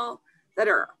submittal that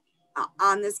are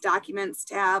on this documents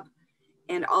tab,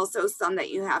 and also some that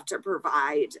you have to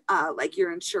provide, like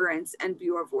your insurance and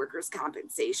Bureau of Workers'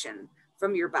 Compensation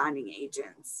from your bonding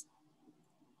agents.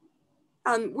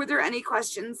 Were there any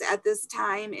questions at this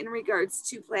time in regards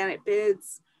to Planet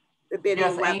Bids? The bidding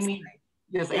yes, website. Amy.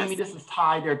 Yes, Amy, this is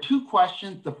Ty. There are two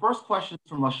questions. The first question is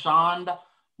from LaShonda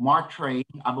Martre,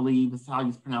 I believe is how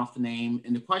you pronounce the name.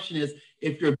 And the question is,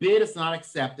 if your bid is not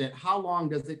accepted, how long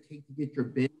does it take to get your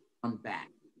bid back?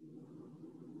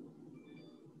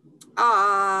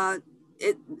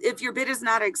 If your bid is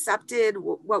not accepted,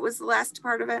 what was the last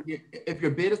part of it? If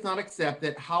your bid is not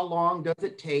accepted, how long does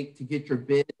it take to get your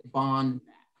bid bond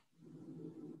back?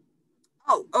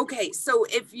 Oh, okay. So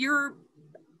if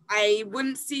I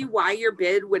wouldn't see why your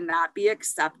bid would not be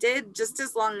accepted, just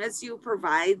as long as you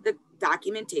provide the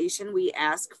documentation we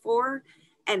ask for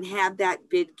and have that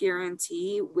bid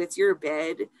guarantee with your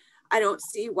bid. I don't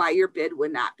see why your bid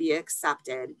would not be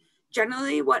accepted.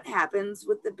 Generally, what happens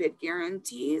with the bid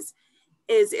guarantees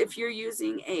is if you're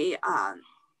using a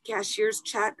cashier's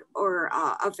check or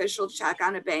official check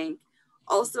on a bank,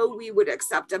 also we would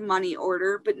accept a money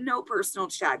order, but no personal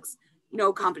checks.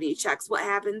 No company checks. What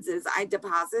happens is I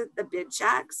deposit the bid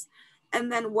checks, and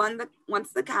then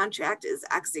once the contract is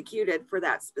executed for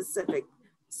that specific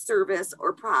service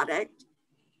or product,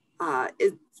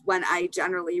 is when I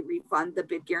generally refund the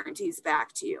bid guarantees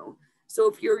back to you.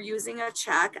 So if you're using a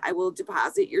check, I will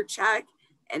deposit your check,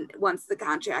 and once the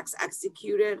contract's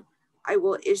executed, I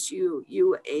will issue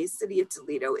you a City of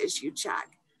Toledo issued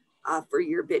check for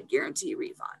your bid guarantee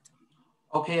refund.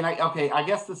 Okay, and I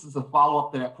guess this is a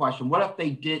follow-up to that question. What if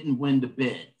they didn't win the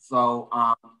bid? So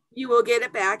you will get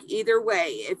it back either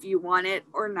way if you want it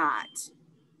or not.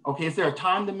 Okay, is there a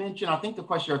time dimension? I think the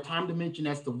question, a time dimension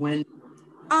as to when?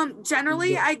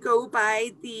 Generally, I go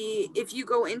by if you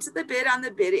go into the bid on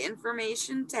the bid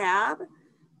information tab,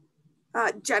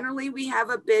 generally we have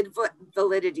a bid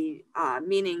validity,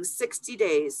 meaning 60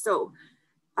 days. So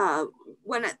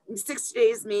when 60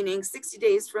 days, meaning 60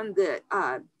 days from the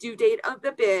due date of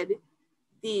the bid,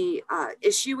 the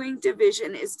issuing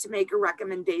division is to make a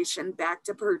recommendation back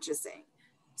to purchasing.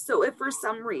 So if for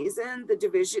some reason the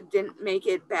division didn't make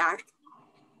it back,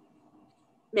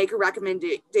 make a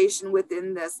recommendation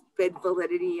within this bid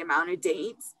validity amount of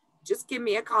dates, just give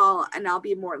me a call and I'll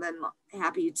be more than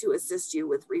happy to assist you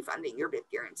with refunding your bid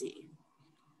guarantee.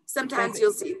 Sometimes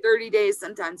you'll see 30 days,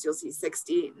 sometimes you'll see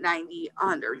 60, 90,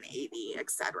 180,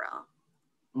 etc.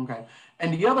 Okay.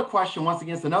 And the other question, once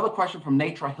again, is another question from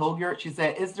Natra Hilgert. She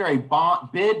said, is there a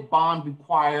bid bond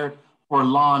required for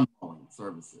lawn mowing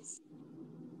services?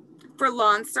 For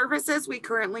lawn services we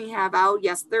currently have out,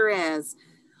 yes, there is.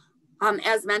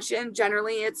 As mentioned,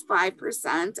 generally it's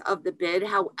 5% of the bid.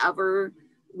 However,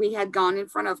 we had gone in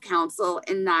front of council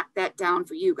and knocked that down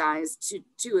for you guys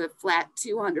to a flat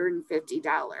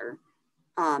 $250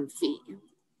 fee.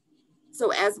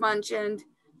 So as mentioned,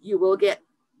 you will get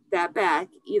that back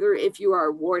either if you are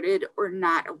awarded or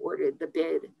not awarded the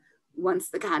bid once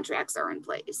the contracts are in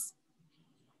place.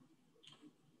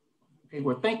 Okay,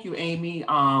 well, thank you, Amy.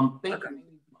 Thank you.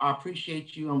 I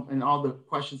appreciate you and all the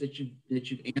questions that you've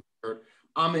answered.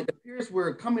 It appears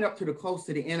we're coming up to the close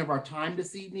to the end of our time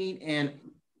this evening and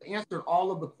answered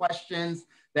all of the questions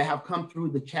that have come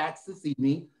through the chats this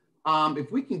evening.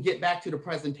 If we can get back to the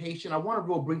presentation, I want to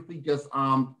real briefly just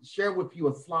share with you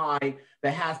a slide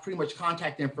that has pretty much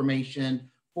contact information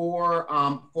for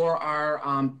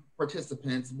our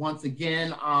participants. Once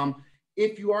again,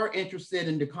 if you are interested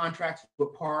in the contracts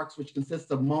with parks, which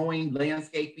consists of mowing,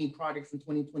 landscaping projects in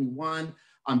 2021,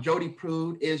 Jody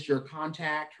Prude is your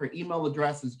contact. Her email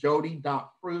address is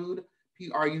jody.prude,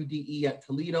 P-R-U-D-E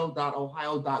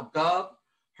 @toledo.ohio.gov.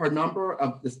 Her number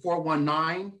is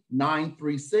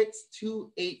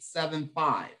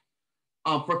 419-936-2875.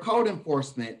 For code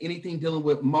enforcement, anything dealing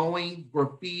with mowing,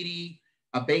 graffiti,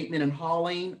 abatement, and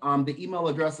hauling, the email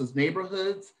address is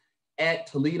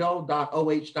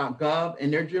neighborhoods@toledo.oh.gov,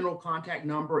 and their general contact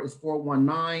number is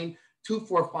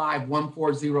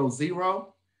 419-245-1400.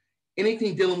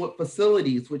 Anything dealing with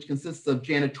facilities, which consists of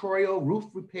janitorial, roof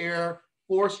repair,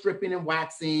 floor stripping and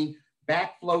waxing,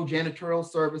 backflow janitorial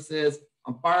services,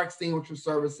 fire extinguisher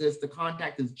services, the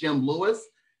contact is Jim Lewis.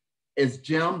 It's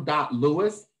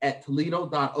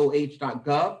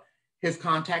jim.lewis@toledo.oh.gov. His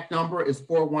contact number is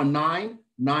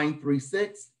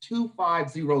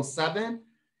 419-936-2507.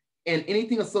 And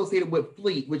anything associated with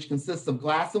fleet, which consists of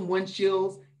glass and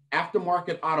windshields,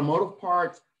 aftermarket automotive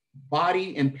parts,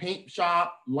 body and paint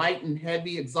shop, light and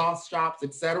heavy exhaust shops,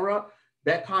 etc.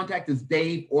 That contact is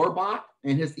Dave Orbach,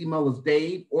 and his email is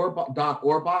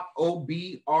dave.orbach,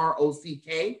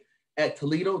 O-B-R-O-C-K,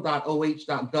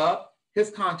 @toledo.oh.gov. His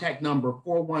contact number,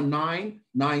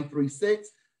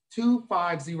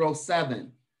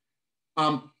 419-936-2507.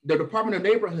 The Department of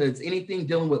Neighborhoods, anything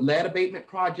dealing with lead abatement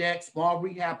projects, small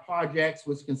rehab projects,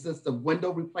 which consist of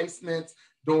window replacements,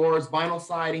 doors, vinyl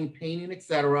siding, painting,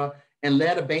 etc., and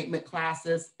lead abatement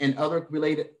classes and other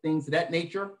related things of that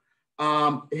nature.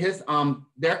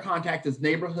 Their contact is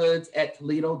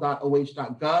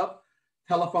neighborhoods@toledo.oh.gov.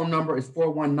 Telephone number is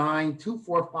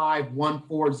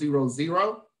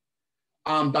 419-245-1400.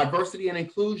 Diversity and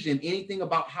inclusion, anything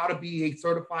about how to be a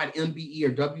certified MBE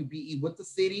or WBE with the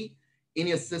city,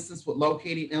 any assistance with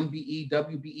locating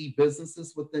MBE-WBE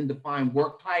businesses within defined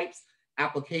work types,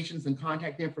 applications and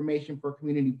contact information for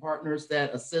community partners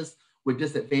that assist with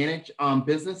disadvantaged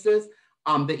businesses.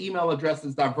 The email address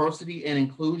is diversity and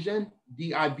inclusion,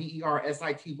 DIVERSITY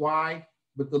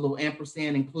with the little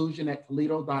ampersand inclusion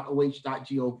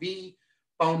 @toledo.oh.gov.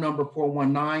 Phone number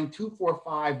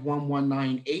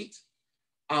 419-245-1198.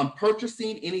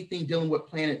 Purchasing, anything dealing with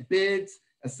Planet Bids,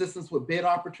 assistance with bid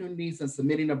opportunities and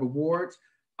submitting of awards.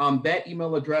 That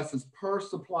email address is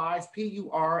PURSupplies,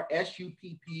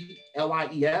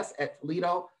 PURSUPPLIES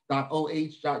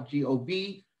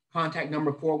 @toledo.oh.gov. Contact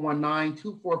number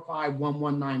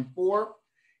 419-245-1194.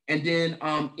 And then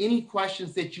any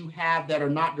questions that you have that are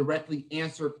not directly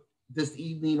answered this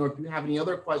evening, or if you have any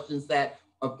other questions that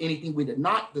of anything we did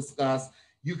not discuss,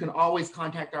 you can always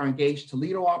contact our Engage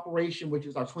Toledo operation, which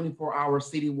is our 24-hour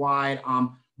citywide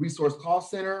resource call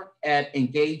center at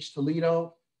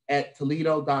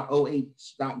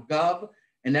engagetoledo@toledo.oh.gov.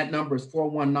 And that number is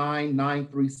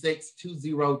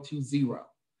 419-936-2020.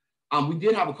 We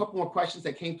did have a couple more questions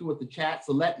that came through with the chat.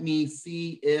 So let me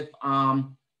see if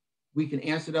we can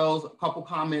answer those. A couple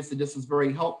comments, and this is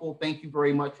very helpful. Thank you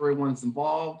very much for everyone that's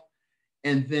involved.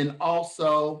 And then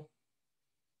also,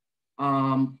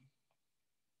 can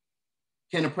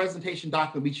a presentation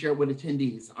document be shared with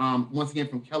attendees? Once again,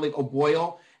 from Kelly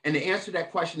O'Boyle. And the answer to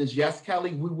that question is yes,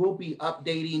 Kelly. We will be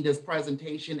updating this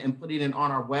presentation and putting it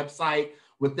on our website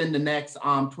within the next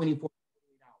 24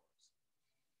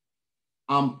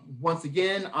 hours. Once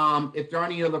again, if there are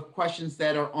any other questions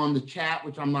that are on the chat,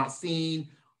 which I'm not seeing,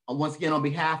 once again, on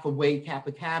behalf of Wade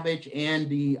Kappa Cabbage and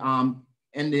the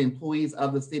employees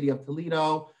of the City of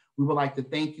Toledo, we would like to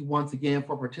thank you once again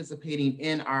for participating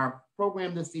in our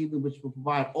program this evening, which will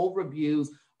provide overviews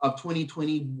of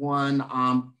 2021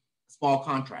 small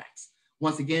contracts.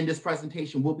 Once again, this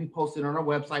presentation will be posted on our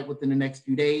website within the next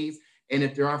few days. And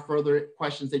if there are further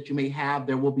questions that you may have,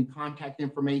 there will be contact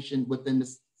information within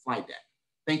this slide deck.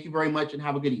 Thank you very much and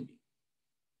have a good evening.